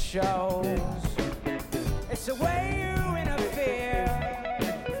 and it shows. It's the way you interfere.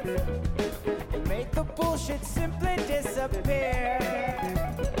 It made the bullshit simply disappear.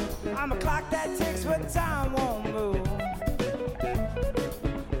 I'm a clock that ticks but time won't move.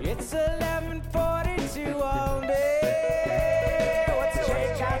 It's 11:42 all day. What's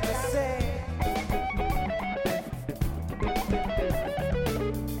Jake got to say?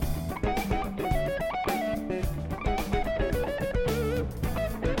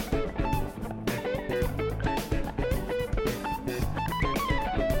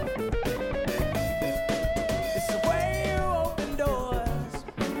 It's the way you open doors.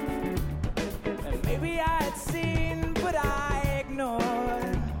 And maybe I had seen, but I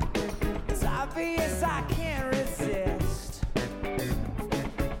ignored. It's obvious I can't resist.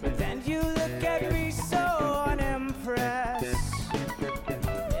 But then you look at me so unimpressed.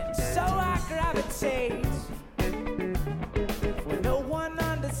 And so I gravitate. When no one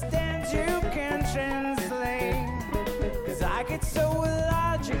understands, you can translate. 'Cause I get so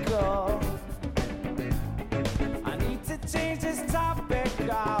illogical. I need to change this topic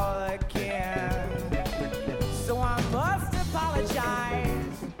all again. So I must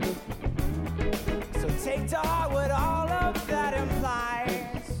apologize. So take to heart what all of that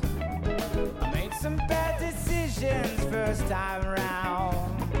implies. I made some bad decisions first time round.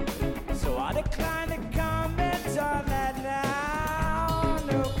 So I decline to comment on that now.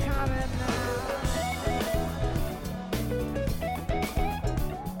 No comment now.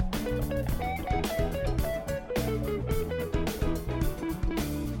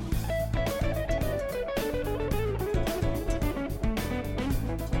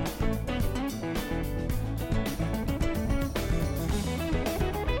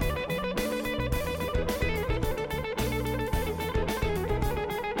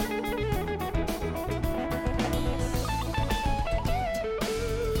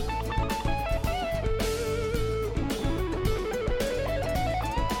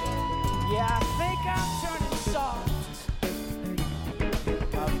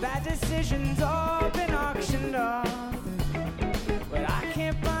 Bad decisions all been auctioned off, but I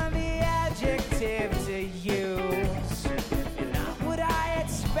can't find the adjective to use. And not what I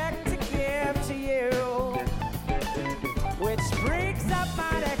expect to give to you, which brings up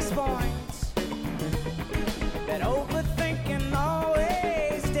my next point, that overthinking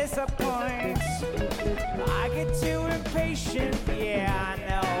always disappoints. I get too impatient, yeah, I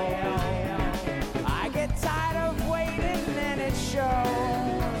know. I get tired of waiting and it shows.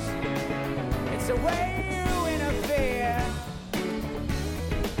 It's the way you interfere,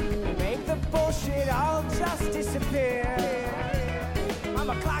 make the bullshit all just disappear. I'm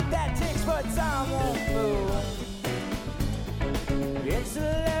a clock that ticks but time won't move. It's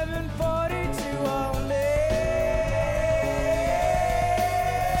 11:42 only.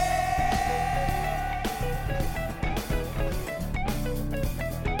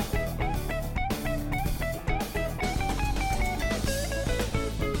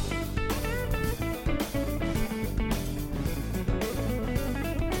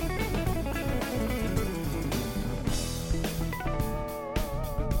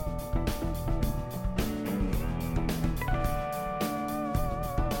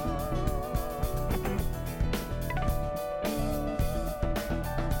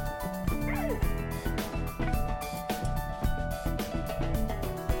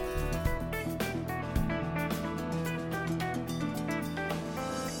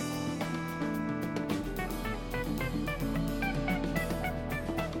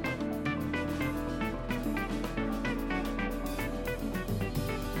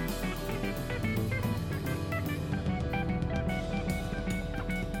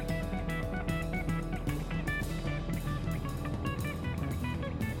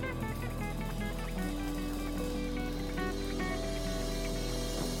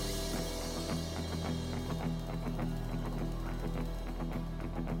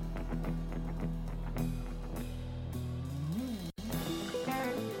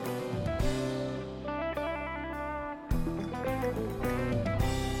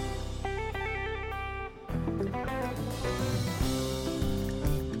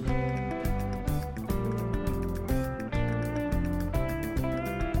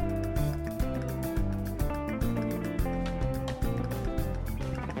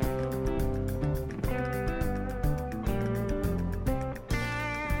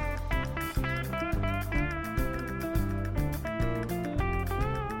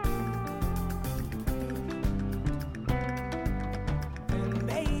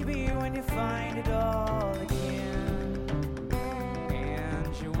 Find it all again,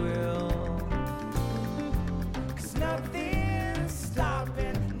 and you will, 'cause nothing's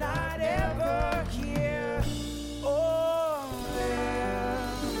stopping, not ever here or there.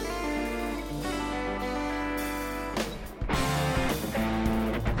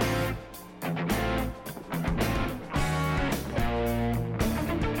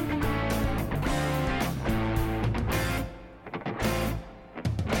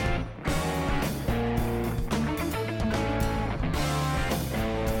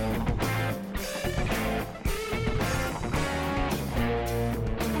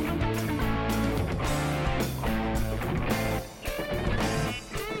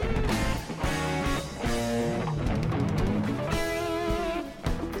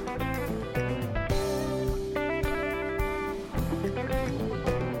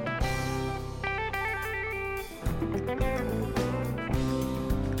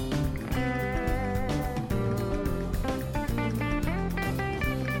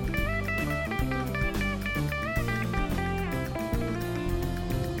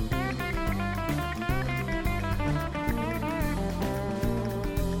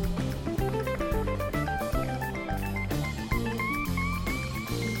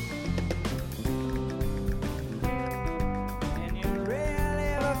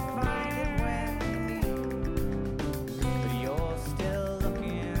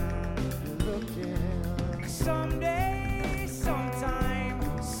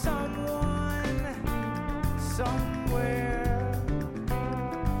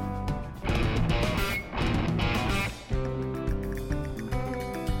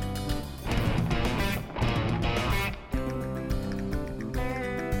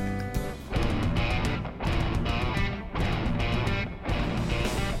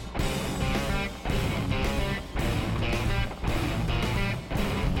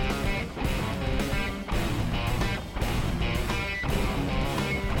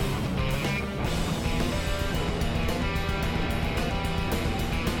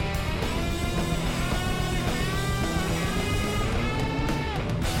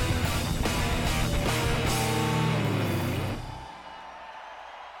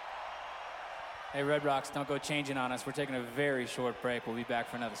 Hey, Red Rocks, don't go changing on us. We're taking a very short break. We'll be back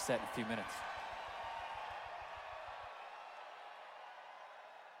for another set in a few minutes.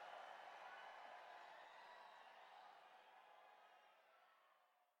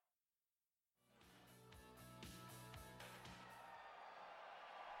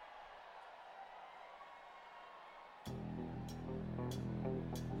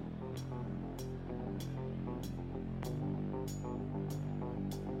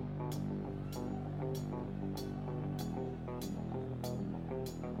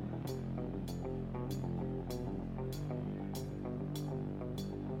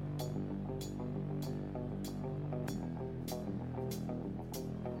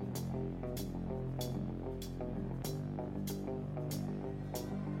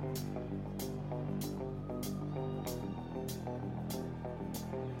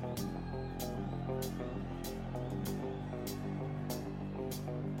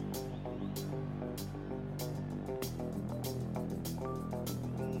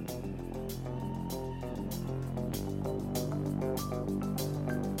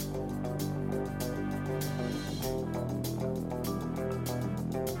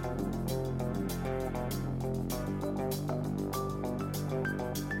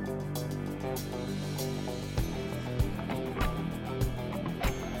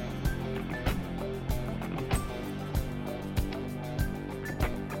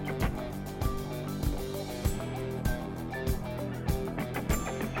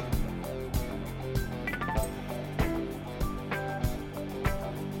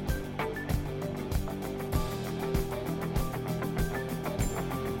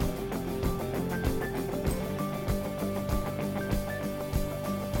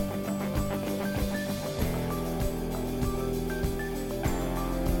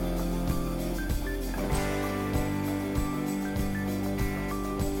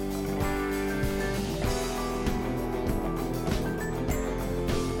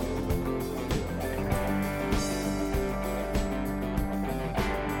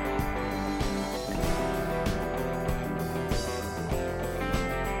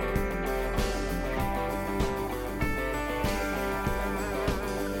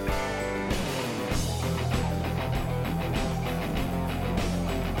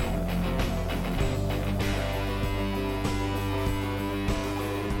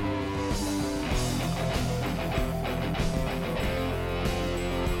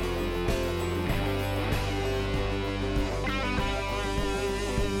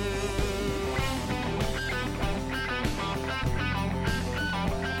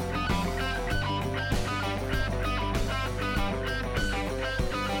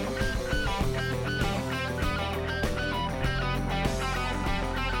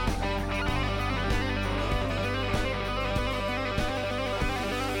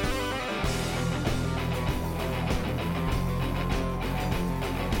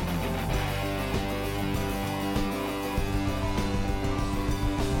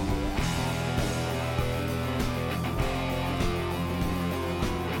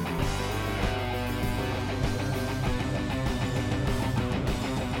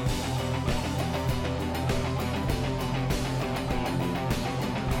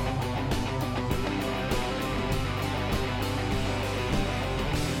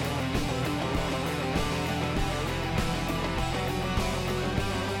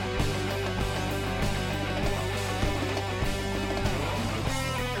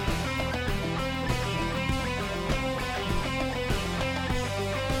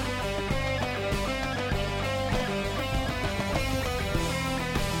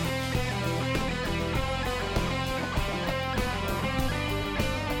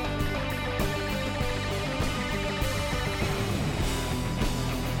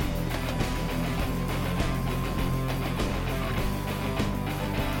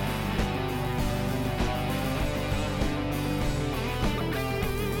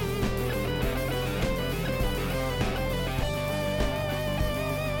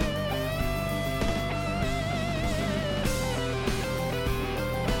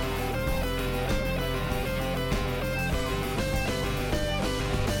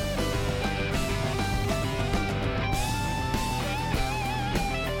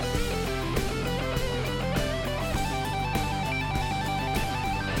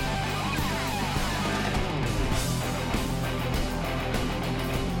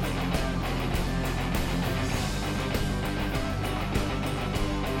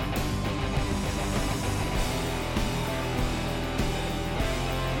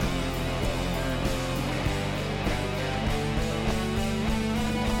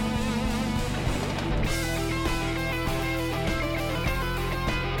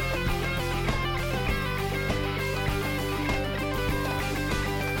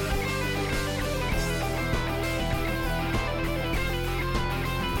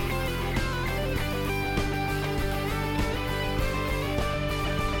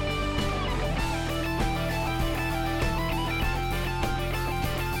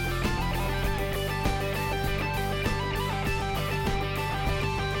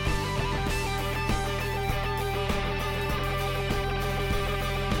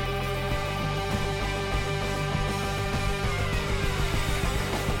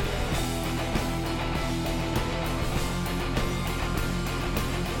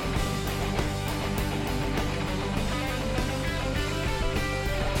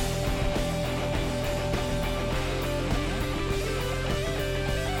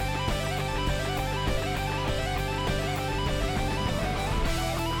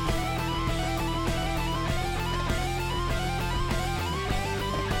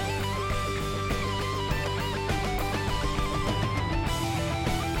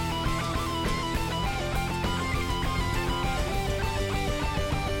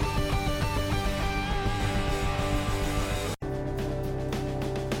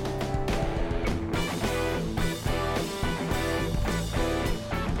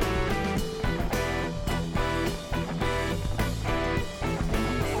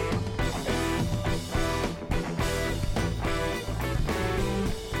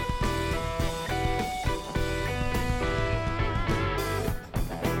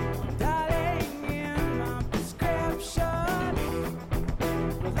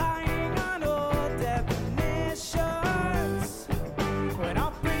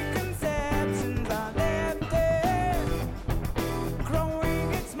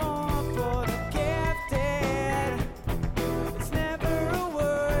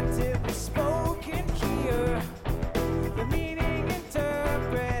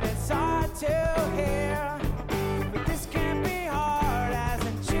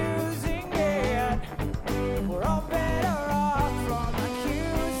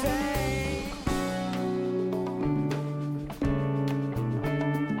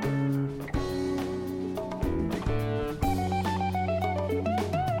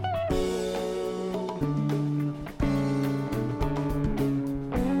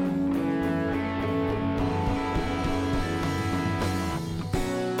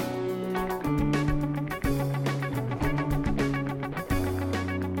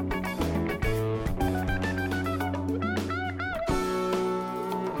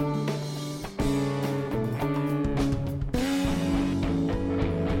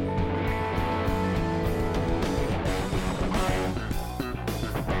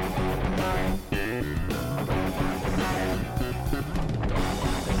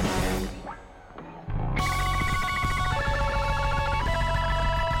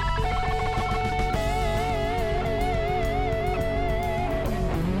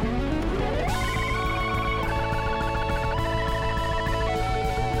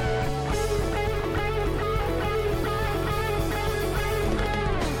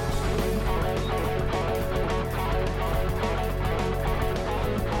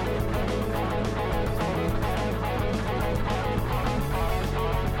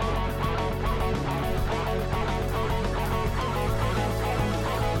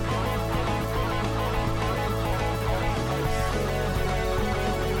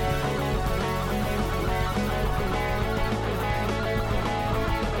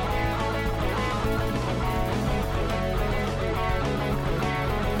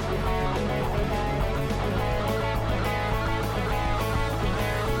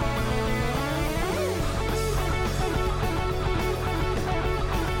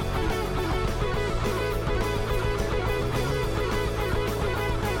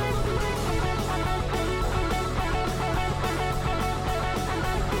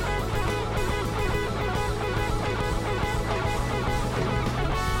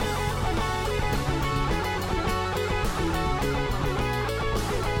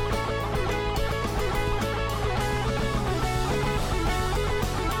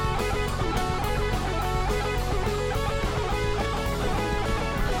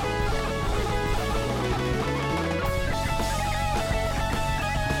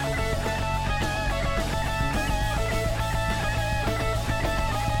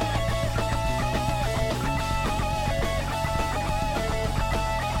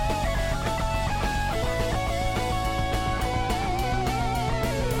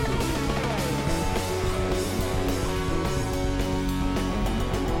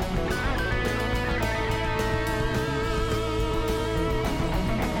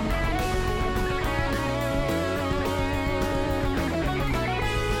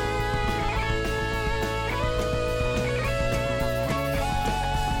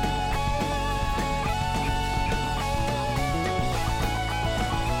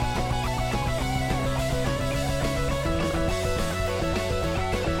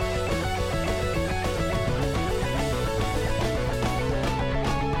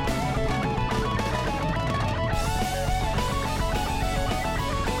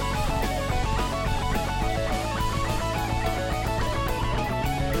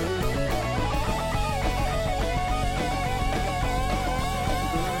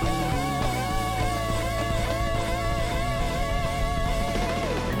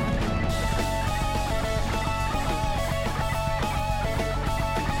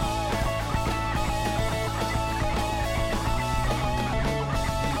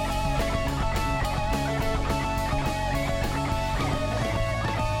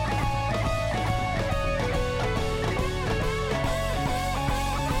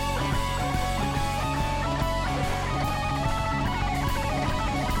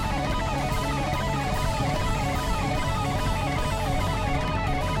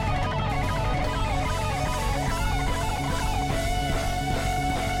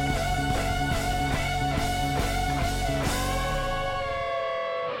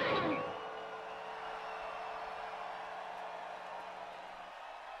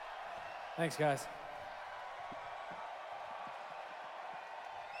 Thanks, guys.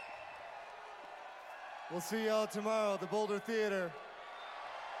 We'll see y'all tomorrow at the Boulder Theater.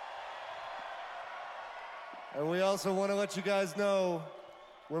 And we also want to let you guys know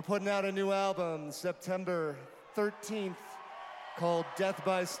we're putting out a new album September 13th called Death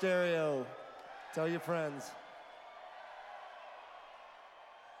by Stereo. Tell your friends.